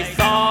there they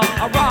saw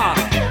a rock.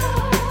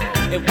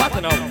 It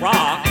wasn't a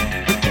rock,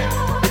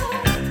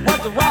 it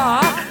was a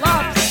rock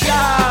lobster.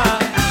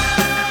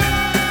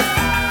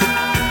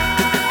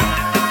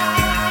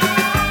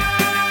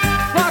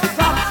 Rock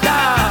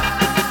lobster.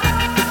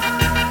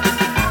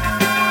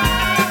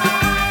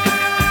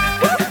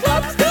 Rock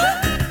lobster.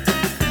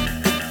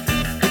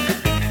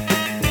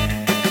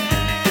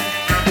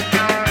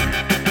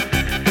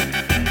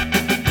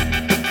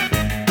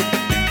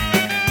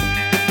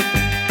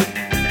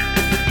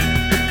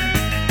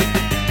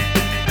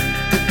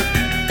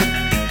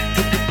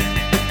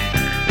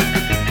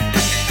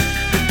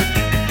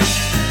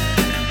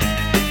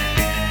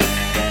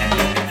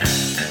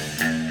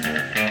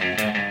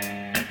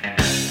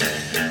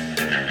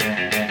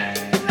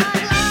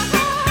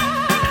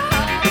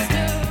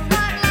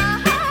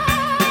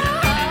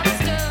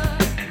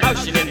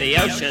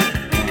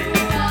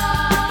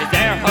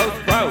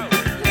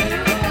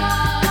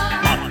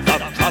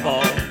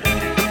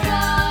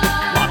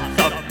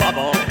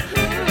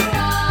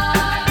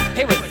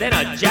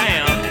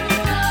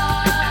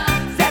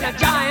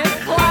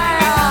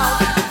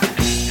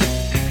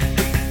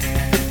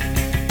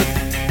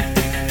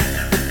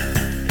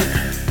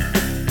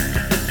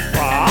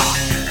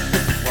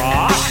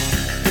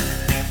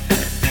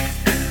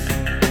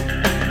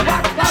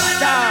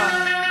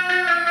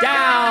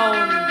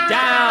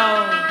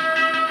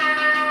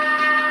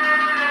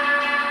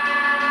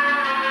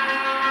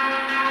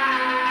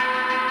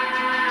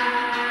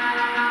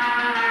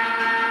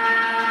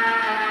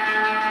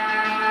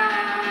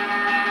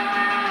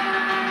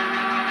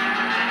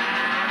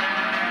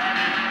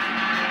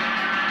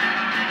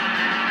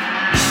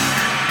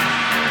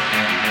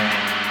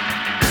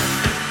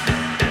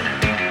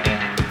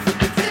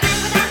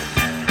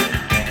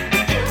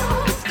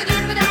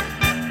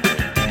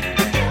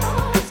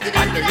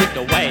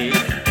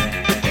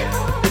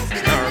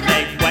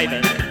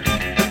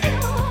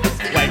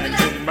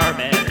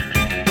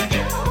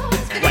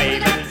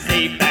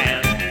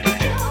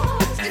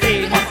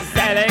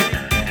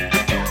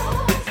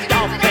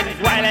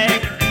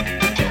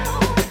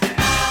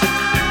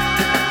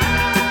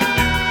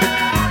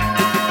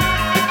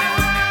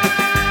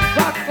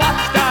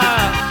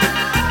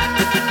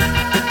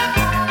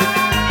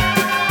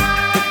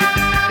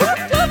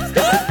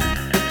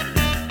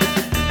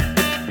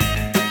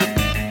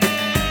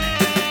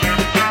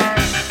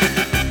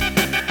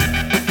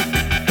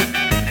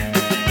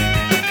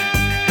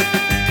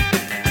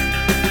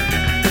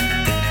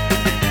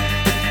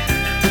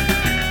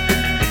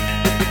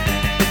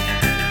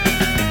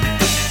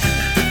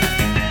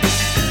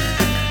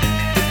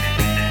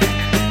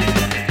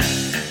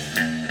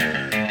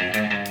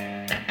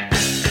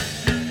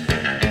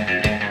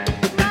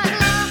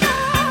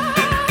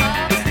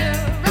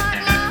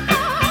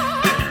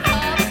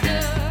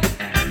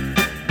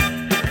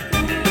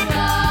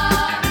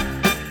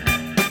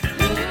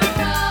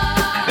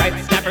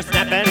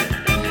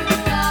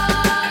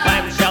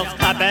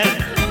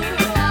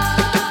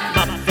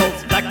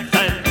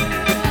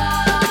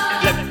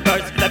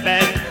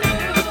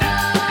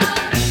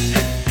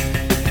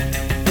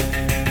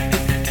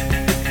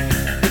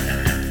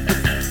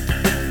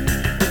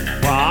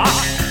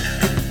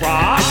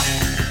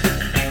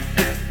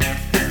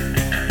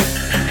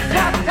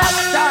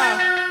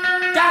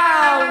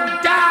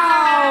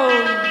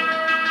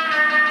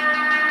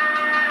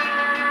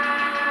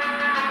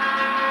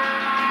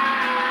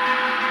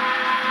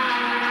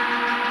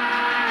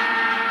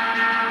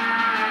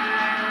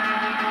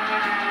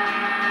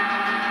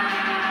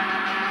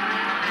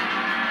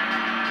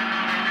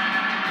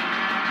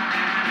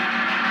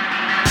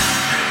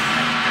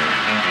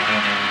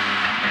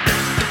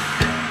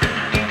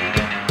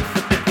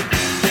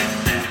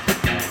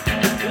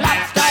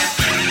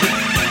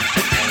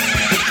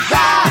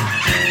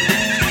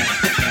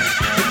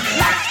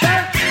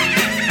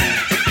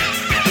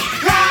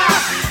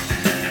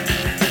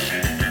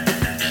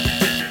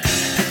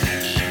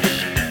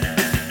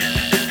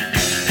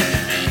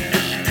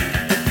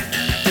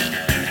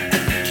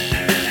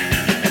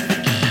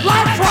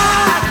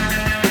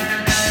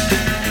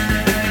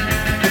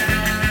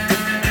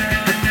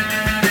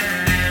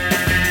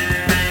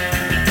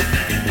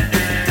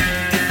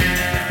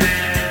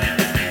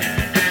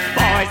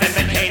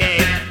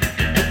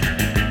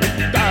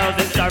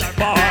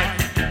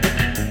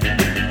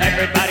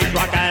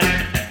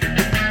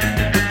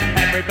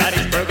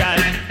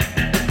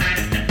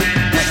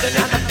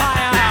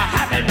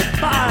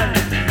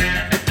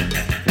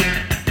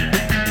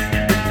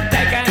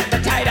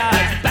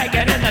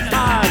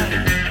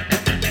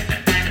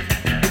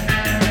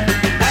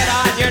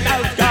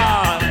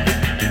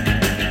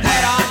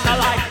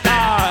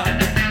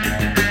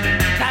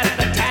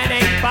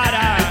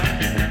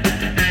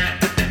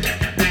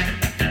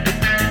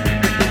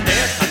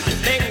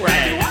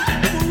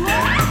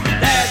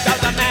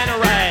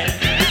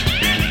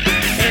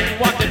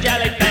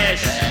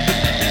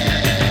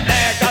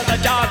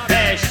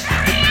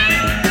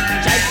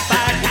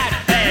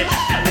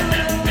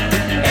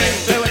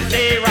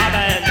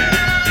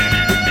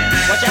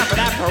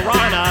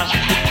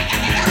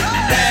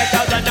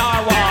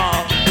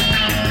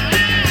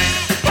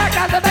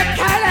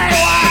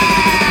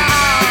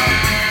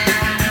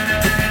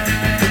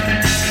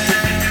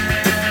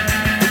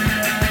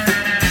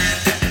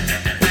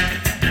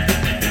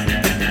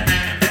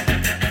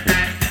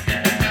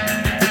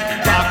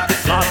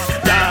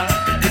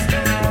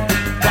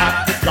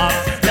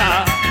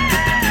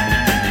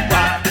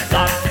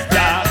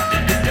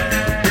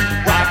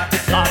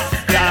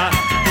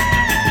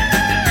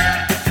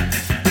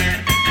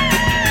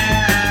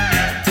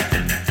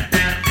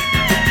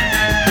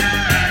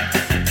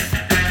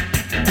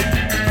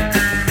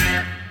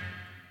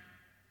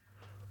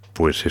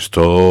 Pues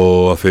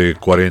esto hace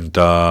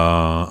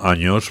 40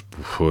 años,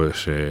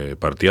 pues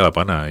partía la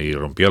pana y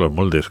rompía los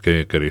moldes.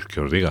 ¿Qué queréis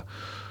que os diga?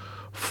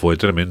 Fue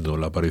tremendo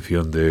la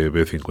aparición de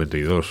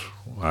B52,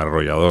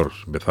 arrollador.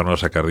 Empezaron a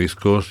sacar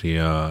discos y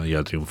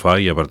a triunfar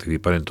y a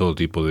participar en todo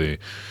tipo de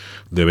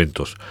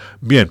eventos.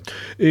 Bien,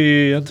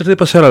 antes de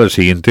pasar a la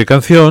siguiente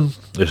canción,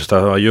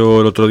 estaba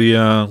yo el otro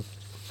día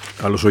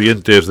a los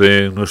oyentes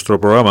de nuestro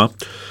programa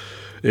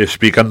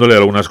explicándole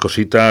algunas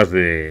cositas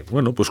de,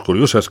 bueno, pues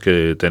curiosas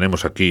que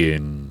tenemos aquí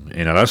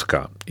en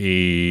Alaska.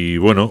 Y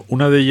bueno,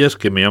 una de ellas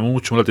que me llamó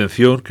mucho la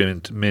atención, que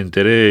me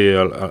enteré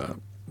al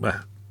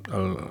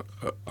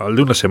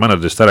de unas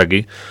semanas de estar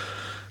aquí,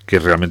 que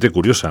es realmente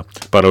curiosa.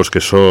 Para los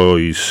que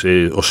sois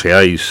o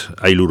seáis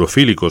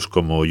ailurofílicos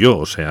como yo,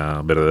 o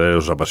sea,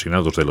 verdaderos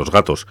apasionados de los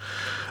gatos,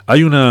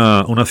 hay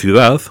una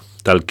ciudad,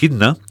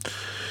 Talkeetna,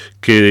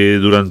 que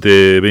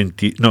durante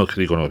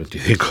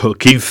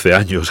 15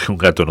 años, que un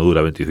gato no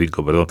dura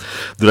 25, perdón,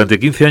 durante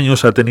 15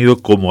 años ha tenido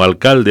como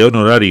alcalde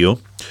honorario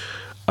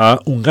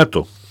a un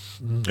gato,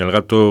 el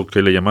gato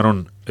que le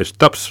llamaron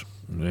Stubbs.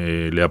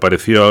 Le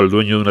apareció al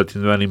dueño de una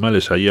tienda de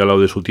animales ahí al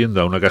lado de su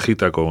tienda una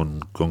cajita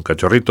con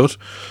cachorritos,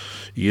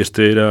 y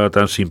este era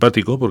tan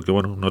simpático porque,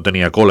 bueno, no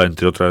tenía cola,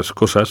 entre otras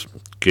cosas,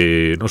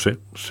 que, no sé,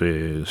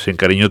 se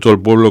encariñó todo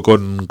el pueblo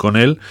con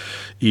él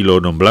y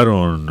lo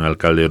nombraron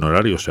alcalde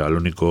honorario, o sea, el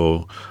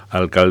único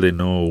alcalde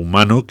no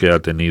humano que ha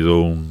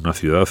tenido una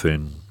ciudad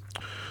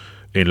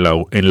en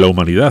la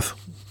humanidad.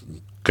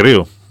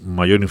 Creo,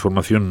 mayor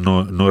información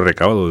no he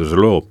recabado, desde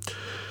luego.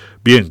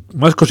 Bien,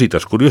 más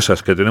cositas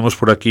curiosas que tenemos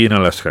por aquí en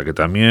Alaska, que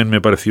también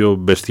me pareció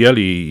bestial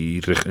y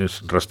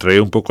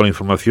rastreé un poco la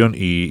información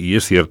y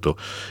es cierto.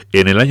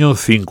 En el año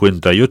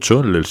 58,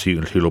 el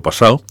siglo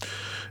pasado,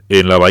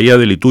 en la bahía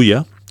de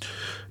Lituya,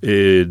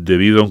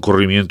 debido a un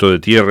corrimiento de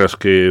tierras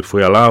que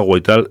fue al agua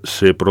y tal,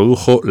 se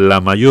produjo la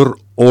mayor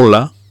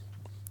ola.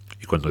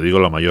 Y cuando digo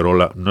la mayor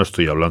ola, no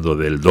estoy hablando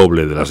del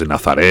doble de las de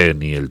Nazaret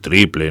ni el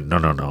triple,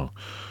 no.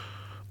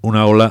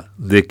 Una ola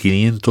de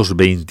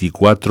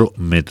 524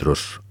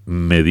 metros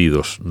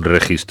medidos,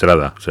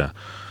 registrada. O sea,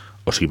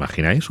 ¿os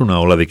imagináis una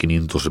ola de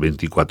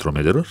 524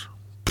 metros?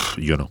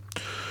 Yo no.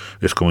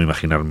 Es como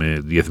imaginarme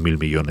 10.000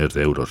 millones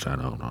de euros. O sea,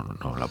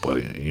 no la puedo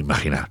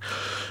imaginar.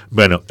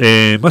 Bueno,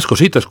 más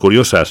cositas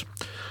curiosas.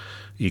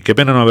 Y qué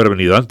pena no haber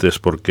venido antes,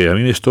 porque a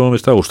mí esto me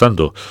está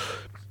gustando.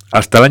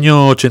 Hasta el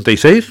año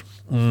 86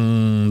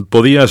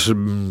 podías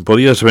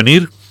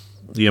venir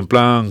y en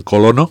plan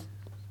colono,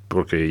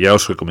 porque ya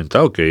os he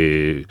comentado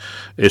que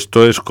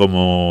esto es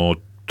como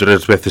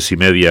 3 veces y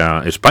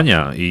media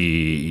España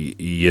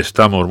y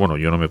estamos, bueno,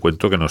 yo no me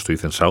cuento que no estoy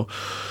censado,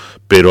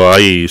 pero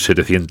hay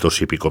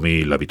 700 y pico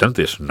mil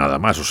habitantes, nada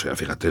más. O sea,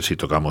 fíjate si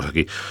tocamos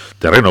aquí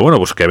terreno. Bueno,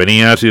 pues que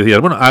venías y decías,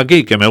 bueno,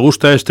 aquí que me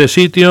gusta este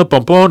sitio,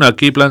 pompón,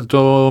 aquí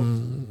planto,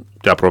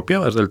 te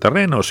apropiabas del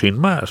terreno, sin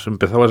más,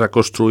 empezabas a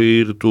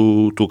construir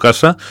tu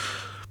casa.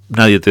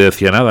 Nadie te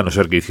decía nada, a no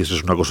ser que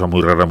hicieses una cosa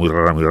muy rara,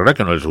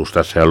 que no les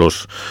gustase a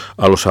los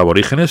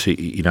aborígenes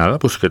y nada,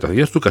 pues que te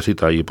hacías tu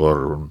casita ahí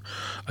por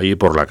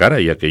la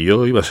cara y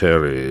aquello iba a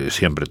ser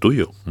siempre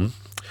tuyo.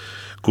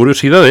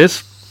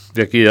 Curiosidades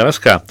de aquí de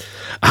Alaska.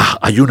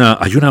 Hay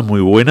una muy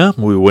buena,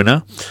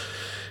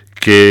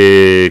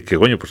 que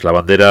coño, pues la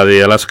bandera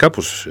de Alaska,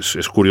 pues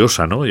es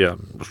curiosa, ¿no? Ya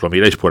os lo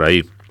miráis por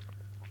ahí.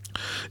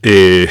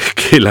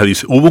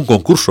 Hubo un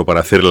concurso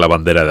para hacer la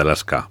bandera de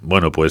Alaska.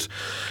 Bueno, pues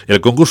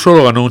el concurso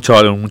lo ganó un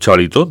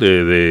chavalito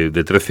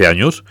de 13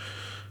 años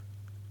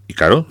y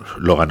claro,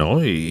 lo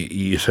ganó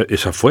y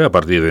esa fue a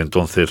partir de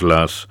entonces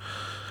la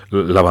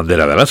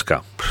bandera de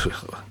Alaska.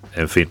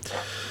 En fin.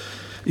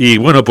 Y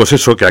bueno, pues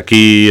eso, que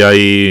aquí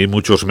hay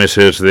muchos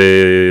meses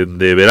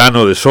de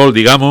verano, de sol,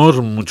 digamos,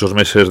 muchos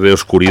meses de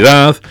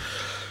oscuridad.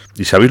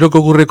 ¿Y sabéis lo que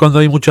ocurre cuando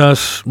hay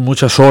muchas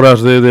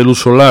horas de luz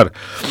solar?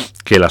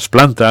 Que las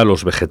plantas,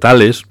 los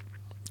vegetales,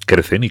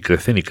 crecen,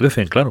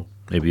 claro,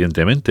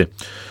 evidentemente.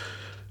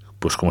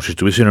 Pues como si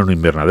estuviesen en un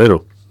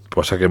invernadero.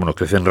 Pasa que, bueno,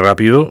 crecen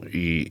rápido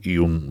y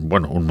un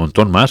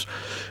montón más.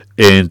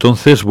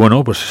 Entonces,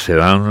 bueno, pues se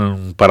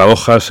dan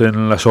paradojas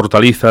en las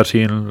hortalizas y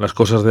en las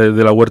cosas de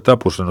la huerta,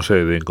 pues no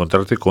sé, de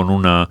encontrarte con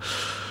una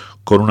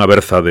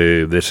berza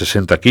de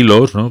 60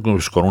 kilos, ¿no?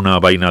 Pues con una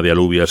vaina de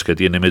alubias que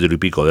tiene 1 y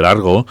pico de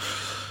largo.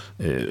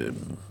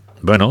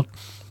 Bueno,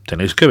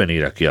 tenéis que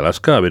venir aquí a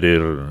Alaska a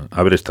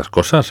ver estas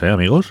cosas,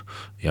 amigos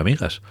y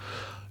amigas.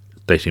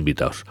 Estáis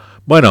invitados.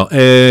 Bueno,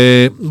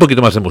 un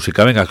poquito más de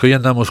música. Venga, que hoy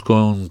andamos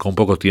con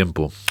poco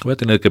tiempo. Voy a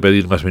tener que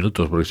pedir más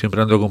minutos porque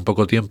siempre ando con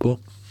poco tiempo.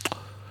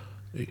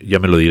 Ya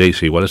me lo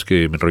diréis, igual es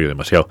que me enrollo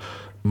demasiado.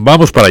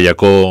 Vamos para allá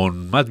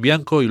con Matt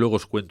Bianco y luego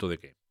os cuento de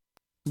qué.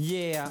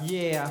 Yeah,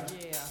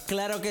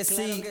 claro que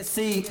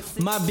sí,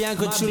 más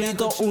Bianco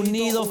chulito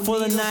unido for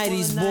the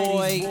 90s,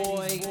 boy.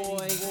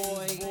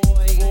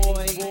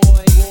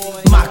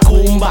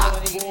 Macumba,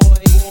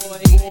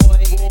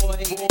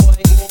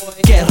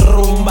 que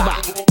rumba,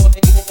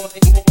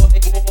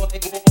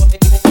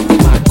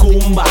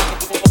 macumba,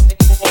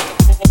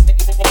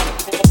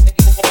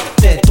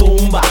 te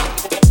tumba,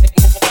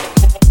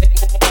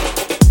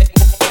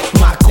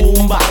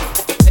 macumba.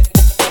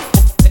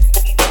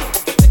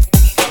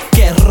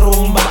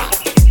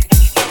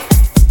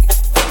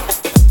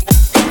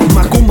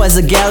 Macumba is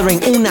a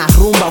gathering, una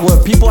rumba, where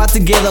people are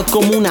together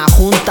como una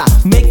junta,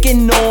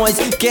 making noise,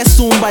 que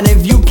zumba, and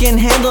if you can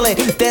handle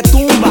it, te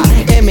tumba.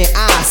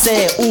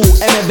 M-A-C-U-M-B-A.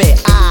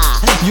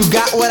 You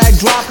got what I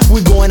drop,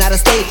 we're going out of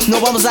state.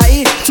 No vamos a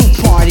ir to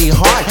party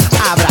hard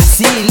a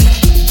Brasil.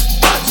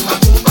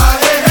 Macumba,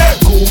 hey, hey.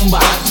 Cumba.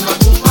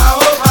 Macumba,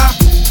 opa.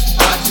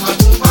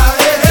 Macumba,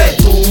 hey, hey.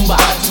 Te tumba.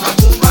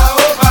 Macumba,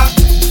 opa.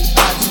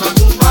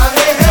 Macumba,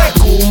 hey, hey.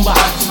 Macumba.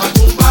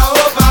 Macumba,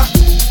 opa.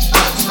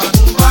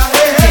 Macumba,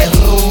 hey, hey. Te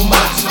rumba.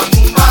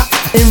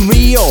 In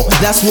Rio,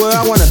 that's where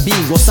I wanna be.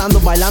 Gozando,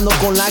 bailando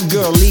con las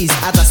girlies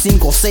hasta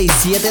 5, 6,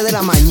 7 de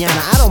la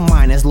mañana. I don't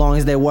mind as long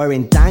as they're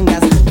wearing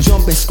tangas.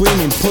 Jumping,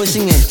 screaming,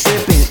 pushing and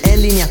tripping.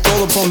 En línea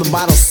todo from the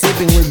bottle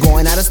sipping. We're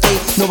going out of state.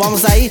 No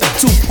vamos a ir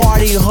to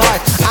party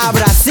hard a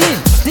Brasil.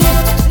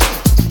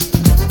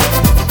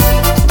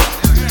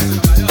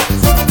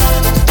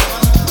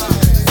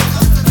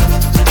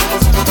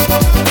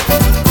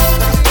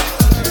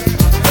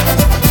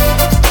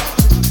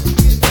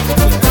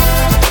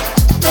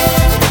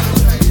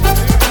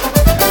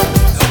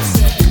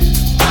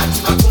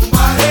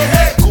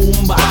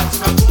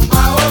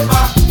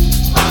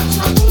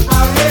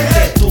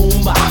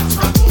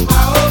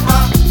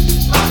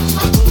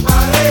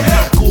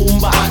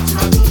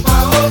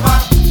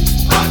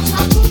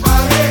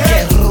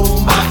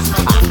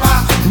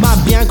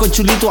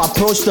 Chulito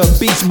approach the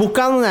beach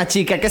buscando una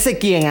chica que se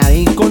quiera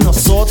ir con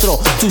nosotros.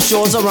 2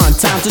 shows around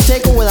town to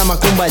take her where the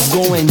macumba is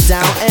going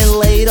down, and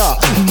later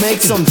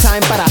make some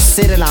time para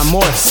hacer el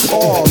amor.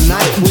 All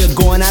night we're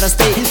going out of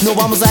state. No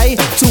vamos a ir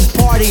to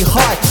party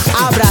hard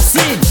a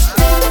Brasil.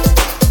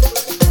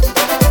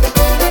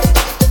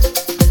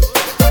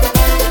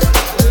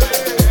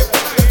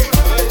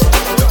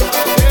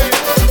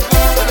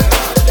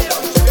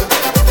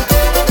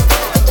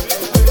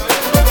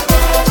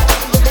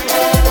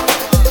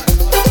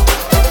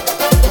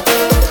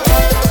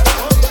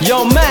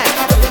 Yo, man,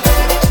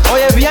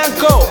 oye,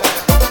 Bianco,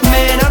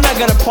 man, I'm not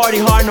gonna party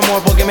hard no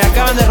more porque me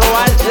acaban de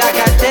robar la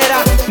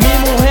cartera, mi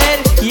mujer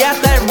y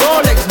hasta el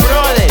Rolex,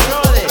 brother.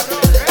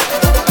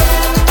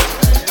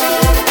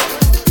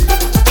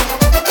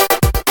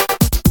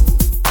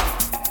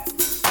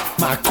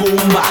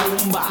 Macumba.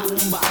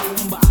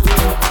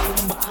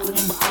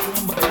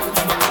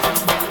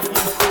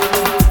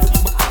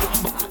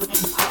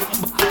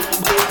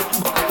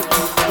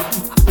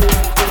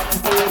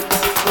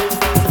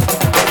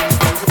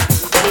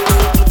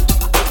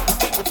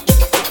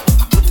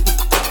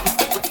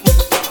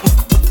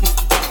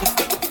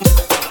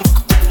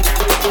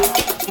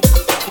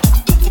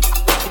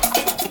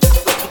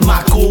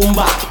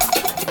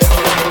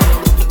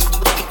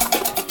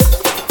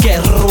 Que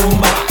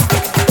rumba.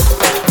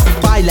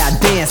 Baila,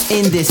 dance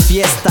in this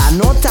fiesta.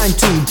 No time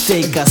to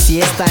take a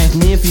siesta.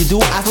 And if you do,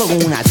 hazlo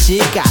con una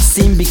chica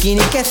sin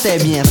bikini que esté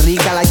bien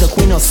rica, like the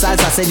queen of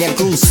salsa, Celia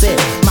Cruz.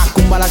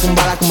 Macumba, la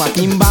cumba, la cumba,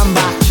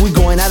 kimbamba. We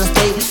going out of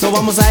state, no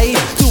vamos a ir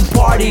to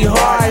party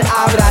hard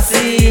a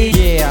Brasil.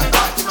 Yeah,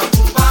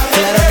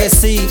 claro que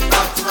sí.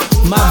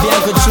 Más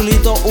Bianco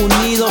Chulito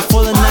unido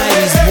for the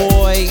 90s,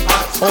 boy.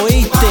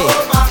 Oíste,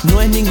 no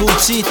es ningún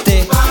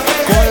chiste.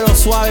 Cógelo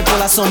suave por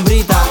la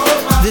sombrita.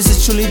 This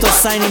is Chulito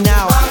signing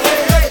out.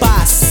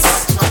 Paz.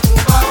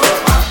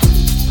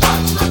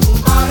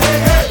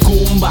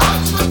 Cumba.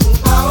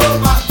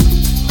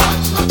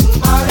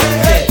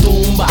 Te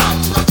tumba.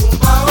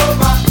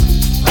 Macumba.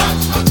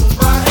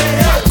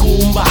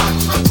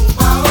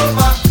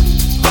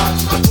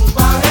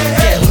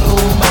 Que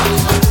rumba.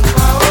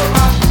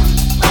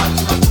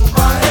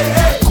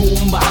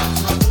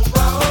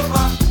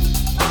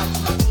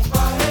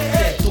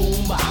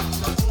 Cumba.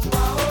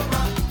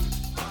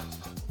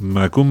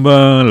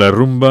 Macumba, la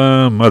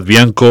rumba, Más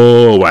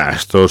Bianco, bueno,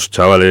 estos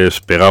chavales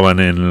pegaban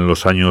en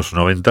los años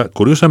 90.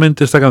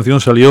 Curiosamente, esta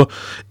canción salió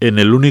en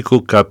el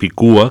único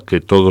Capicúa,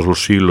 que todos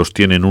los siglos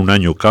tienen un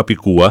año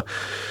Capicúa,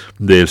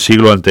 del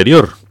siglo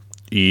anterior.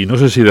 Y no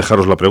sé si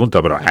dejaros la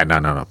pregunta, pero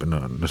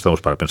no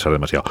estamos para pensar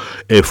demasiado.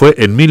 Fue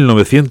en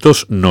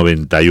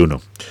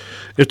 1991.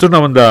 Esto es una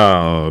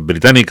banda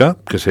británica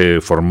que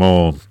se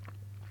formó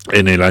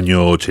en el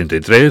año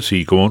 83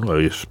 y, como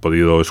habéis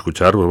podido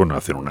escuchar, pues bueno,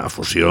 hacen una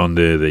fusión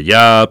de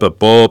jazz,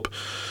 pop,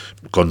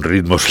 con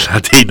ritmos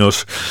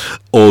latinos,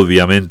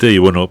 obviamente, y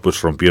bueno, pues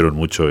rompieron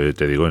mucho,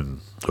 en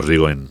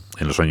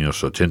los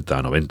años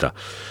 80, 90.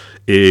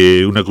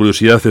 Una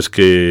curiosidad es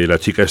que la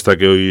chica esta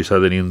que hoy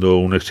está teniendo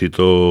un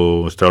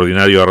éxito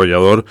extraordinario,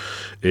 arrollador,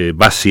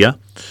 Basia,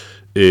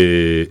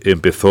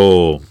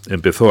 empezó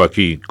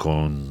aquí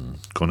con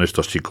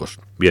estos chicos.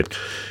 Bien,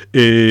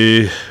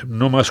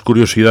 no más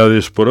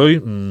curiosidades por hoy.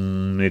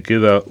 Me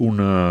queda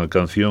una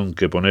canción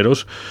que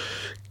poneros,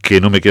 que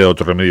no me queda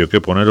otro remedio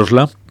que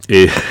ponerosla.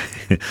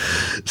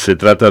 Se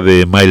trata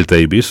de Miles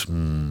Davis.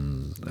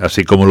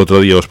 Así como el otro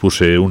día os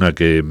puse una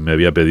que me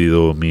había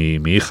pedido mi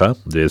hija,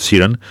 de Ed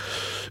Sheeran.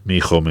 Mi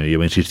hijo me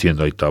lleva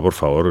insistiendo, ahí está, por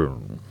favor,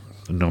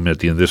 no me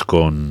atiendes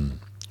con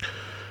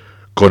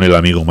el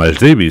amigo Miles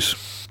Davis.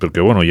 Porque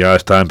bueno, ya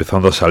está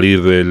empezando a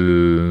salir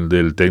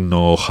del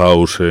techno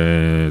house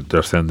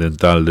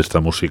trascendental, de esta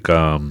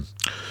música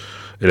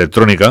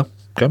electrónica,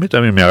 que a mí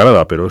también me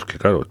agrada, pero es que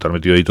claro, estar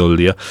metido ahí todo el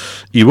día.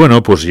 Y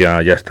bueno, pues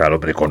ya está el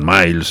hombre con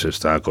Miles,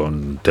 está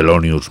con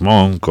Thelonious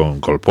Monk, con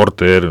Cole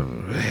Porter,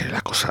 la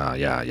cosa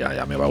ya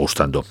me va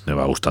gustando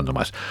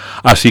más.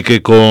 Así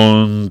que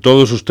con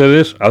todos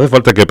ustedes, ¿hace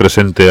falta que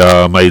presente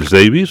a Miles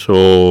Davis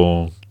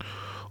o...?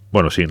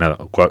 Bueno, sí, nada,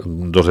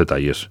 dos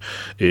detalles.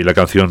 La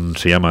canción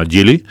se llama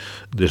Gilly,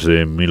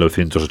 desde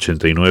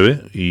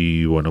 1989,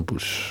 y bueno,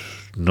 pues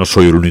no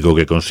soy el único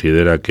que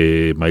considera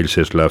que Miles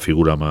es la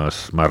figura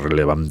más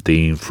relevante,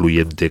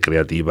 influyente,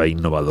 creativa,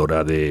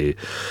 innovadora de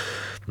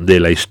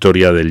la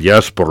historia del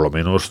jazz, por lo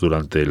menos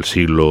durante el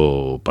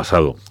siglo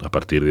pasado. A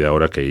partir de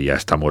ahora que ya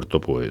está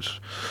muerto,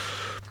 pues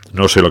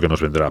no sé lo que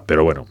nos vendrá,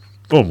 pero bueno,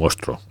 un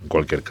monstruo, en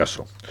cualquier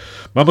caso.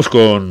 Vamos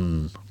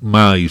con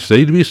Miles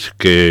Davis,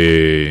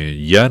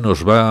 que ya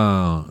nos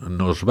va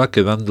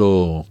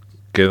quedando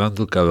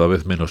cada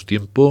vez menos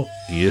tiempo,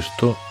 y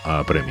esto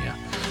apremia.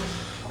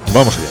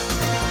 Vamos allá.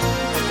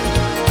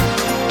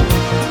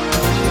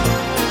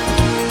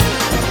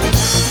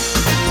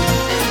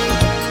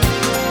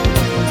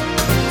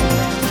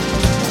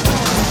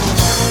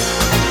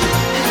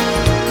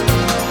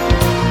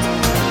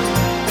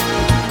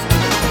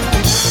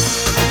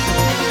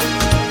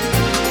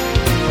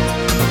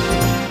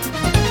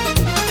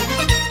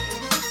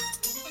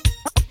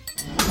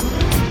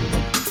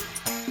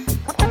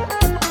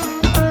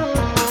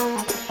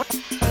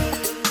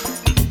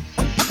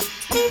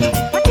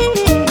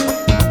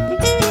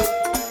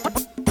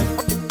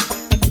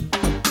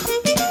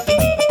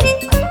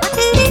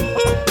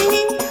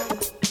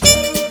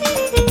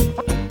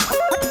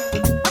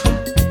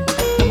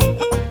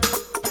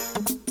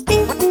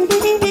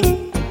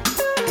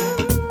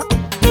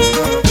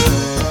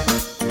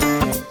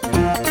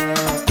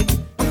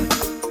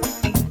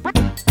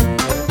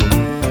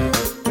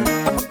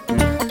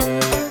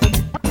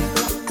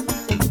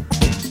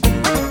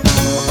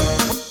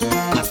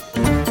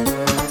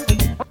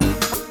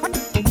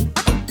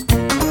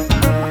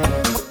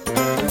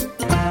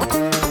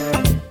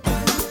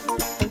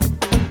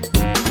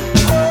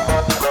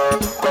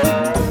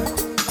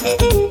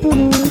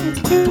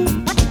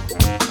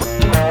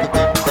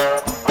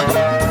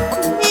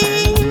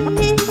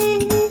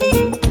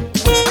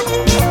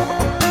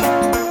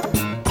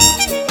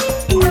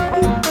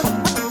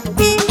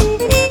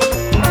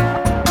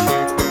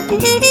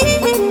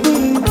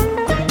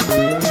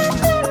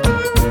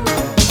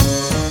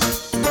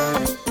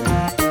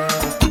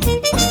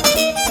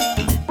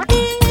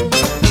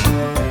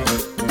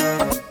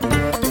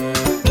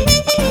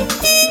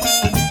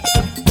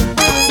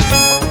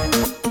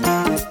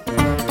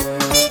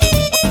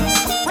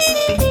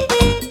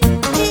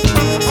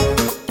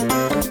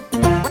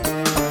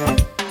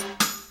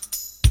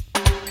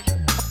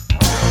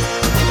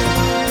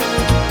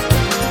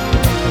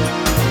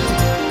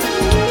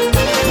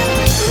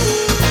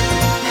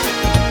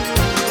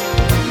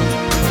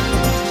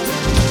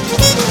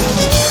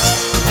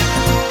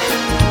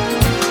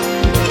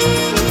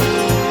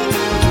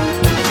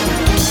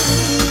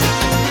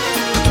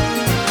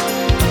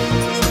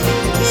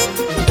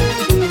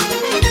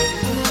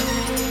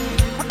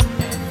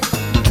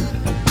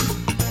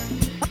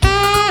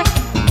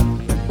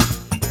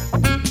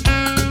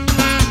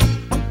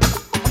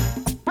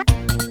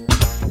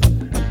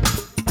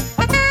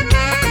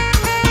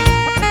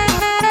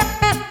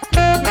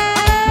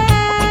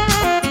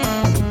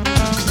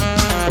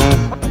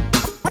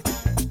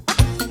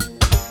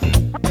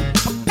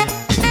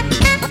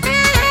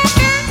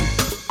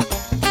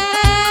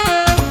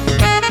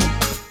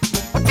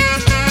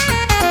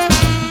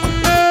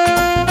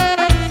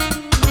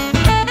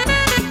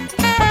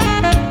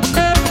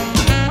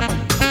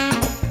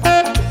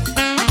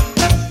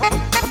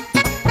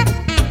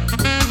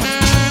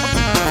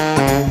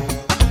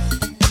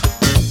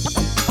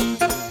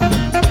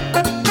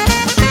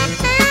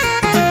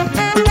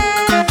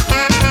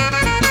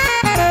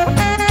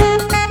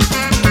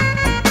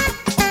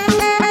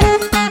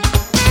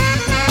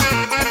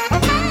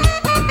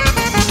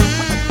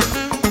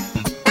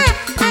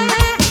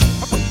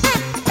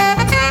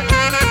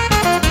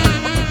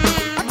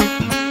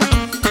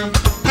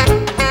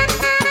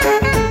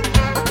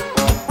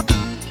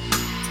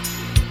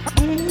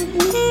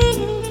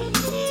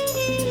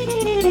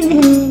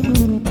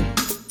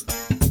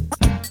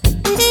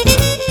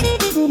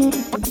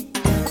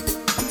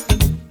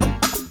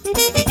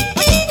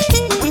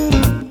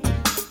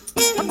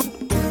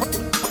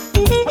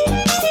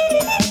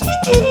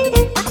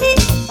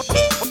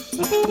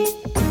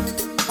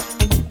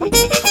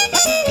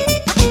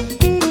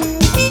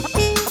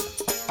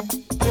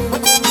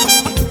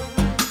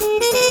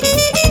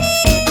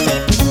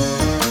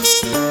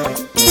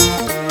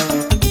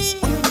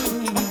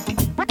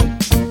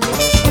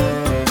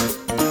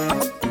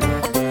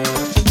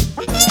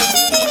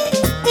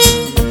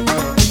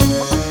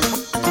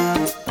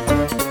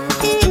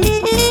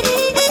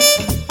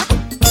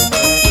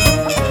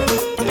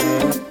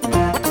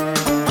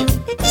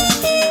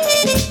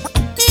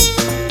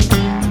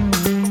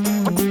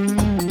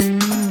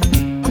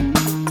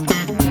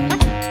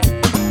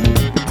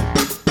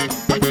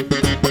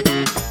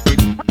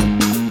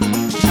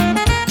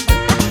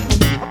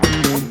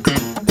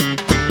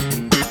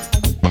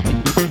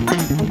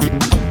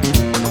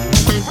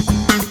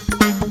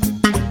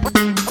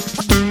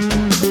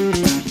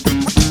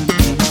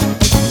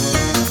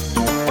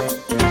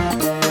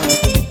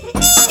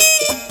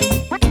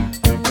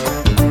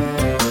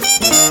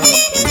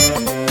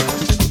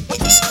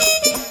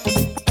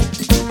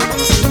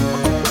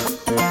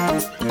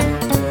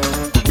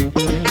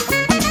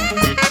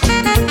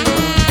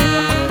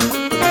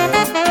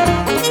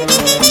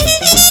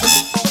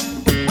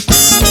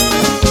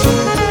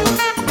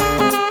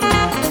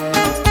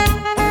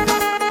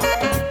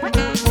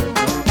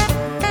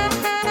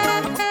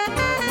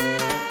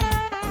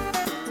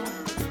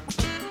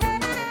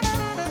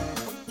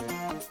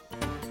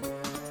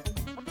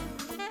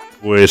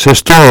 Pues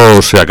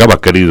esto se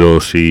acaba,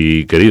 queridos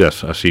y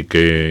queridas, así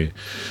que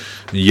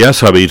ya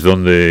sabéis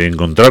dónde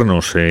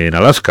encontrarnos, en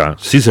Alaska,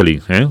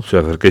 Sicily, ¿eh? Si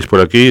os acerquéis por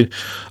aquí.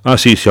 Ah,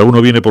 sí, si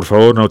alguno viene, por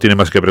favor, no tiene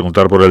más que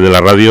preguntar por el de la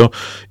radio.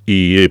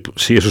 Y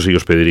sí, eso sí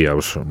os pediría,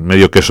 pues,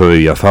 medio queso de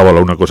Idiazábal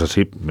o una cosa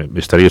así, me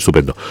estaría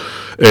estupendo.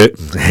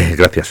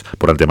 Gracias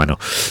por antemano.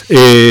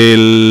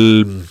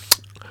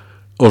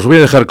 Os voy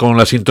a dejar con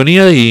la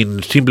sintonía y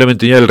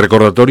simplemente ya el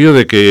recordatorio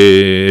de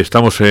que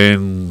estamos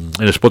en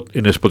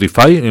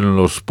Spotify, en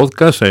los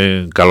podcasts,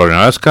 en Calor en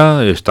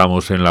Alaska,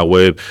 estamos en la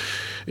web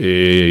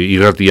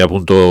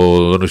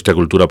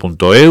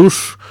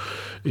irratia.donostiacultura.eus,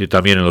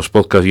 también en los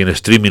podcasts y en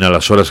streaming a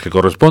las horas que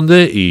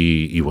corresponde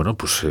y bueno,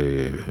 pues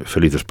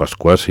felices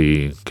Pascuas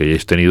y que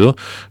hayáis tenido,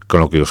 con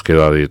lo que os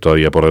queda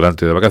todavía por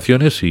delante de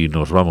vacaciones, y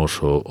nos vamos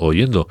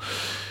oyendo.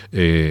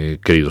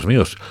 Queridos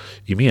míos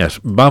y mías,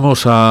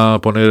 vamos a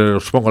poner,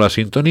 os pongo la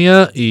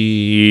sintonía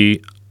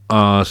y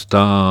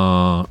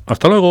hasta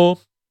luego.